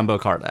with a jumbo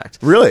card act.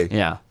 Really?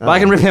 Yeah. But I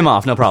can rip him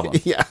off, no problem.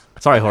 Yeah.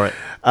 Sorry, Horde.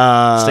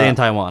 Stay in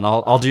Taiwan.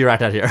 I'll do your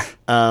act out here.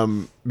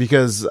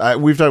 Because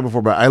we've talked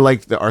before, but I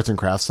like the arts and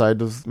crafts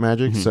side of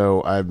magic. Mm-hmm.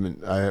 So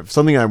I have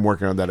something I'm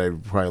working on that I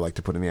probably like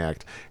to put in the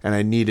act, and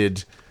I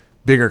needed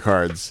bigger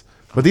cards.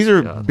 But these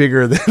are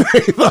bigger than I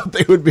thought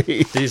they would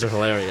be. These are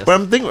hilarious.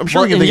 But I'm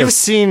sure you've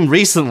seen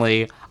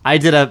recently, I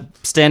did a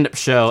stand-up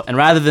show, and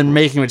rather than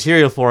making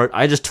material for it,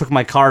 I just took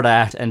my card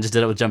act and just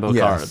did it with jumbo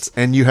cards.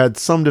 And you had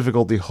some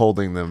difficulty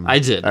holding them. I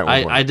did.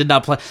 I did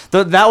not play.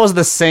 That was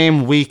the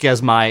same week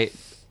as my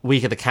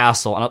week at the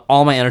castle, and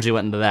all my energy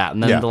went into that.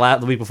 And then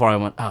the week before, I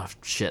went, oh,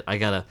 shit, I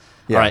gotta...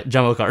 All right,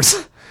 jumbo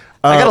cards.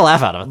 I got a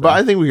laugh out of it. But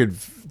I think we could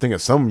think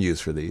of some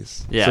use for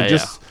these.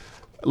 Yeah,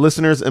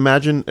 listeners,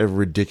 imagine a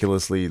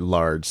ridiculously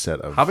large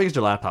set of... How big is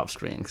your laptop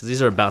screen? Because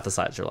these are about the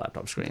size of your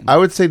laptop screen. I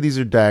would say these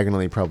are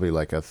diagonally probably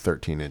like a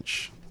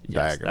 13-inch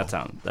diagonal.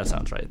 That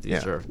sounds right.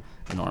 These are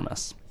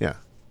enormous. Yeah.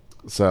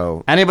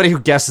 So... Anybody who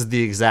guesses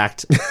the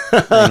exact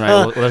thing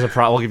right,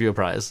 we'll give you a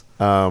prize.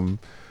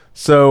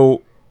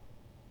 So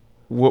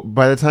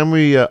by the time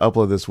we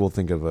upload this, we'll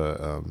think of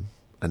a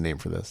name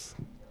for this.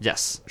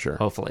 Yes. Sure.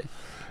 Hopefully.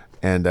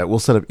 And we'll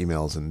set up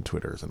emails and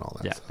Twitters and all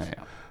that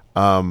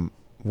stuff.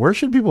 Where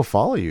should people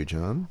follow you,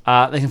 John?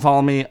 They can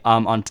follow me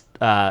on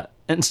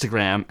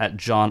Instagram at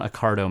John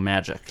Accardo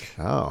Magic.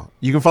 Oh.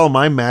 You can follow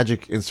my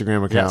magic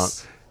Instagram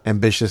account,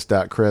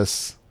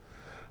 ambitious.chris,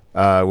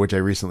 which I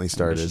recently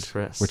started,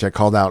 which I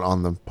called out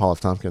on the Paul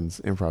F.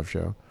 Tompkins improv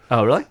show.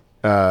 Oh, really?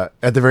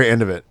 At the very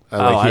end of it. He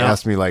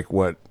asked me like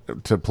what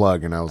to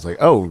plug, and I was like,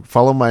 oh,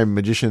 follow my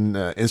magician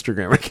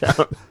Instagram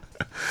account.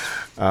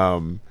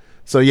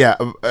 So yeah,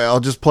 I'll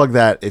just plug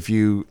that. If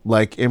you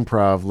like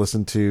improv,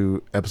 listen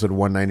to episode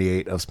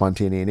 198 of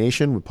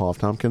Spontaneation with Paul F.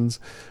 Tompkins,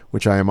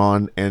 which I am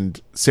on.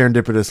 And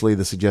serendipitously,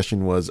 the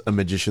suggestion was A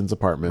Magician's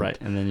Apartment. Right,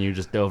 and then you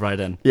just dove right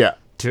in. Yeah.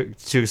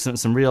 To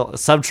some real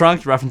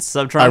Subtrunk, reference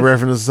Subtrunk. I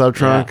referenced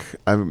Subtrunk.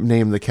 Yeah. I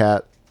named the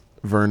cat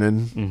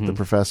Vernon, the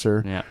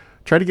professor. Yeah.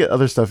 Try to get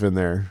other stuff in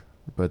there.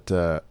 But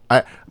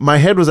my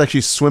head was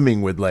actually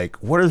swimming with like,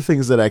 what are the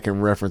things that I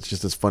can reference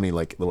just as funny,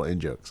 like little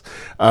in-jokes?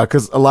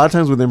 Because a lot of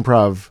times with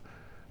improv,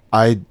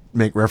 I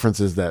make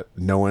references that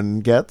no one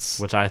gets.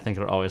 Which I think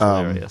are always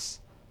hilarious.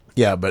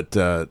 Yeah, but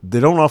they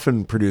don't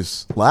often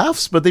produce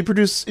laughs, but they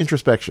produce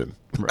introspection.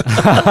 Right.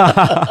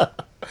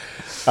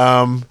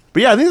 But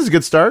yeah, I think this is a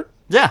good start.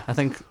 Yeah, I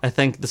think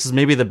this is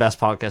maybe the best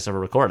podcast ever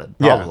recorded,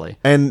 probably.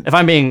 Yeah. And if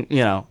I'm being,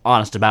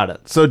 honest about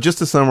it. So just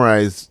to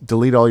summarize,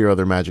 delete all your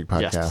other magic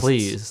podcasts. Yes,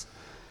 please.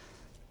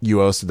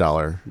 You owe us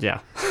 $1. Yeah.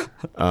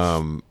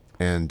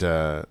 And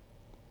am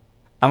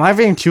I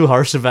being too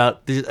harsh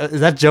about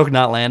is that joke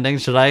not landing?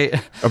 Should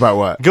I about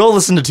what? Go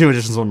listen to Two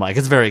Magicians One Mic.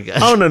 It's very good.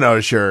 Oh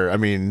no, sure. I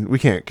mean, we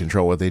can't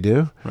control what they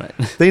do. Right.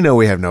 They know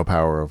we have no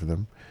power over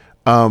them.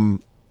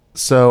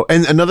 So,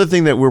 and another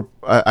thing that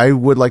I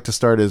would like to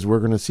start is we're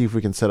going to see if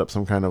we can set up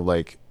some kind of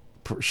like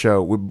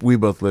show. We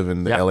both live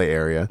in the LA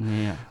area.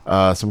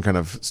 Yeah. Some kind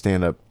of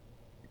stand-up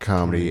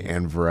comedy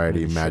and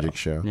variety magic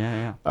show.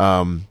 Yeah.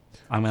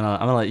 I'm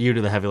gonna let you do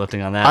the heavy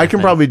lifting on that. I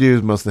can probably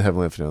do most of the heavy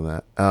lifting on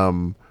that.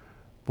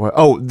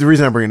 The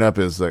reason I bring it up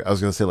is like I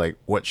was going to say like,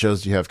 what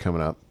shows do you have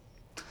coming up?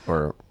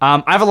 Or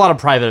I have a lot of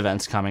private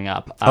events coming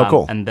up.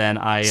 Cool. And then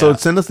so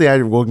send us the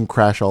idea. We can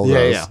crash all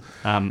those.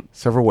 Yeah.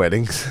 Several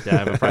weddings. Yeah, I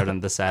have a private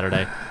event this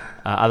Saturday.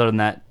 Other than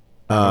that,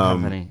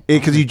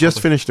 because you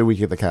just finished a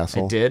week at the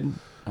castle. I did.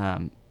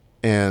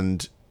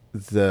 And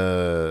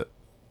I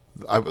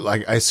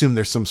assume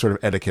there's some sort of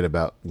etiquette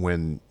about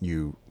when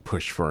you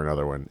push for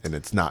another one, and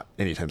it's not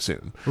anytime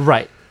soon.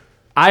 Right.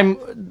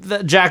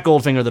 Jack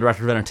Goldfinger, the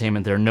director of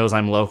entertainment there, knows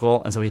I'm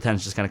local, and so he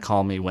tends to just kind of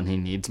call me when he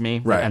needs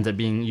me. Right. It ends up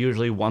being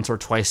usually once or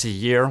twice a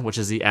year, which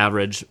is the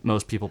average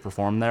most people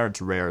perform there.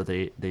 It's rare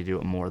they do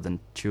it more than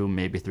 2,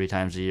 maybe 3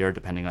 times a year,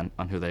 depending on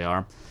who they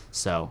are.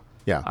 So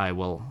yeah, I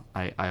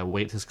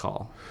await his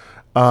call.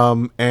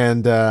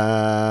 And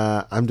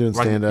I'm doing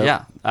stand-up.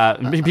 Yeah.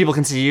 People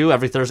can see you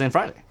every Thursday and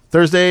Friday.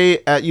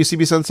 Thursday at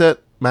UCB Sunset,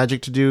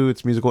 Magic to Do.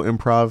 It's musical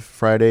improv.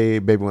 Friday,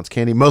 Baby Wants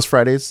Candy. Most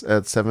Fridays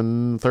at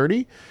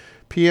 7:30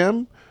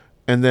 p.m.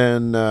 And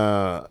then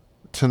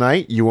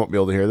tonight, you won't be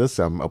able to hear this.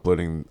 I won't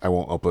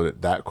upload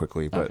it that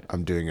quickly, but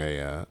I'm doing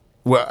I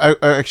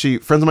actually,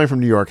 friends of mine from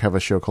New York have a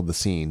show called The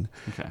Scene,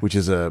 which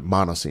is a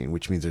mono scene,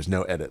 which means there's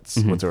no edits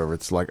whatsoever.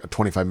 It's like a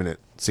 25-minute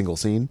single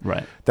scene.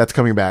 Right. That's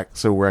coming back,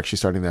 so we're actually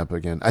starting that up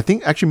again. I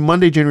think actually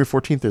Monday, January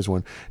 14th, there's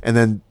one. And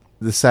then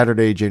the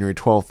Saturday, January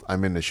 12th,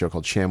 I'm in a show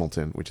called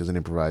Shamilton, which is an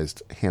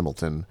improvised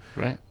Hamilton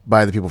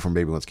by the people from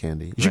Baby Wants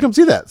Candy. You should come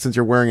see that since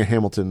you're wearing a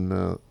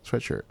Hamilton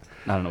sweatshirt.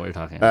 I don't know what you're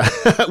talking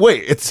about.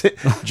 Wait,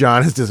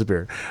 John has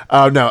disappeared.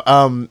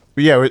 Yeah,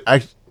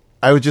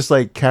 I was just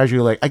like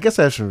casually like, I guess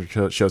I have some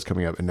shows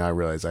coming up, and now I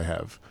realize I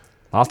have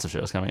lots of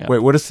shows coming up. Wait,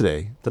 what is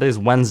today? Today's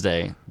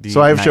Wednesday.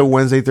 So I have a show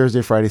Wednesday,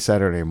 Thursday, Friday,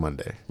 Saturday, and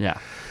Monday. Yeah.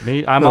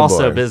 I'm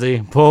also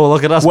busy. Oh,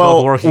 look at us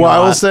both working. Well,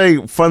 I will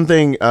say, fun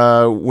thing,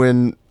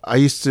 when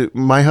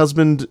my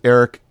husband,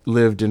 Eric,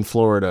 lived in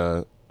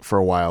Florida for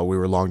a while. We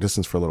were long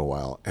distance for a little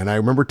while. And I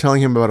remember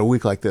telling him about a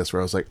week like this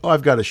where I was like,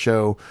 I've got a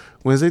show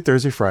Wednesday,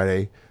 Thursday,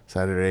 Friday,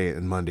 Saturday,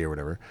 and Monday or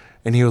whatever.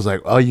 And he was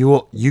like,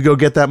 you go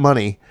get that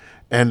money.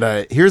 And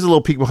here's a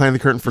little peek behind the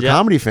curtain for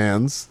comedy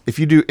fans. If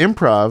you do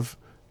improv,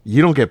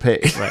 you don't get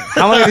paid. Right.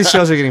 How many of these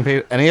shows are getting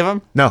paid? Any of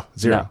them? No,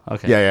 0. No.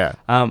 Okay. Yeah.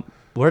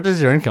 Where does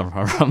your income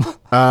come from?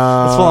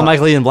 Let's pull on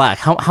Mike Lee in Black.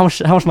 How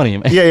much money you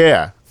make?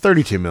 Yeah.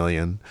 32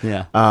 million.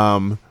 Yeah.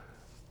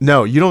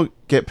 No, you don't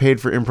get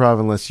paid for improv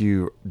unless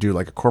you do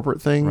like a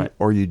corporate thing, right.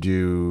 or you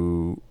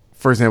do,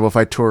 for example, if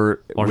I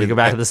tour, or if you go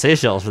back to the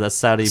Seychelles for that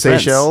Saudi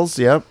Seychelles, Prince.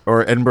 Yep,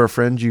 or Edinburgh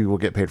Fringe, you will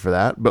get paid for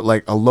that. But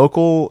like a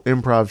local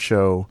improv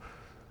show,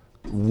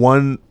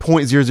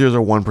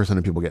 1.001%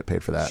 of people get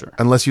paid for that, sure.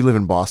 unless you live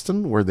in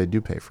Boston, where they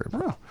do pay for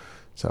improv.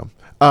 So,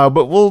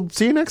 but we'll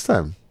see you next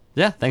time.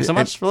 Yeah, thanks so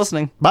much for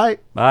listening. Bye.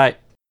 Bye.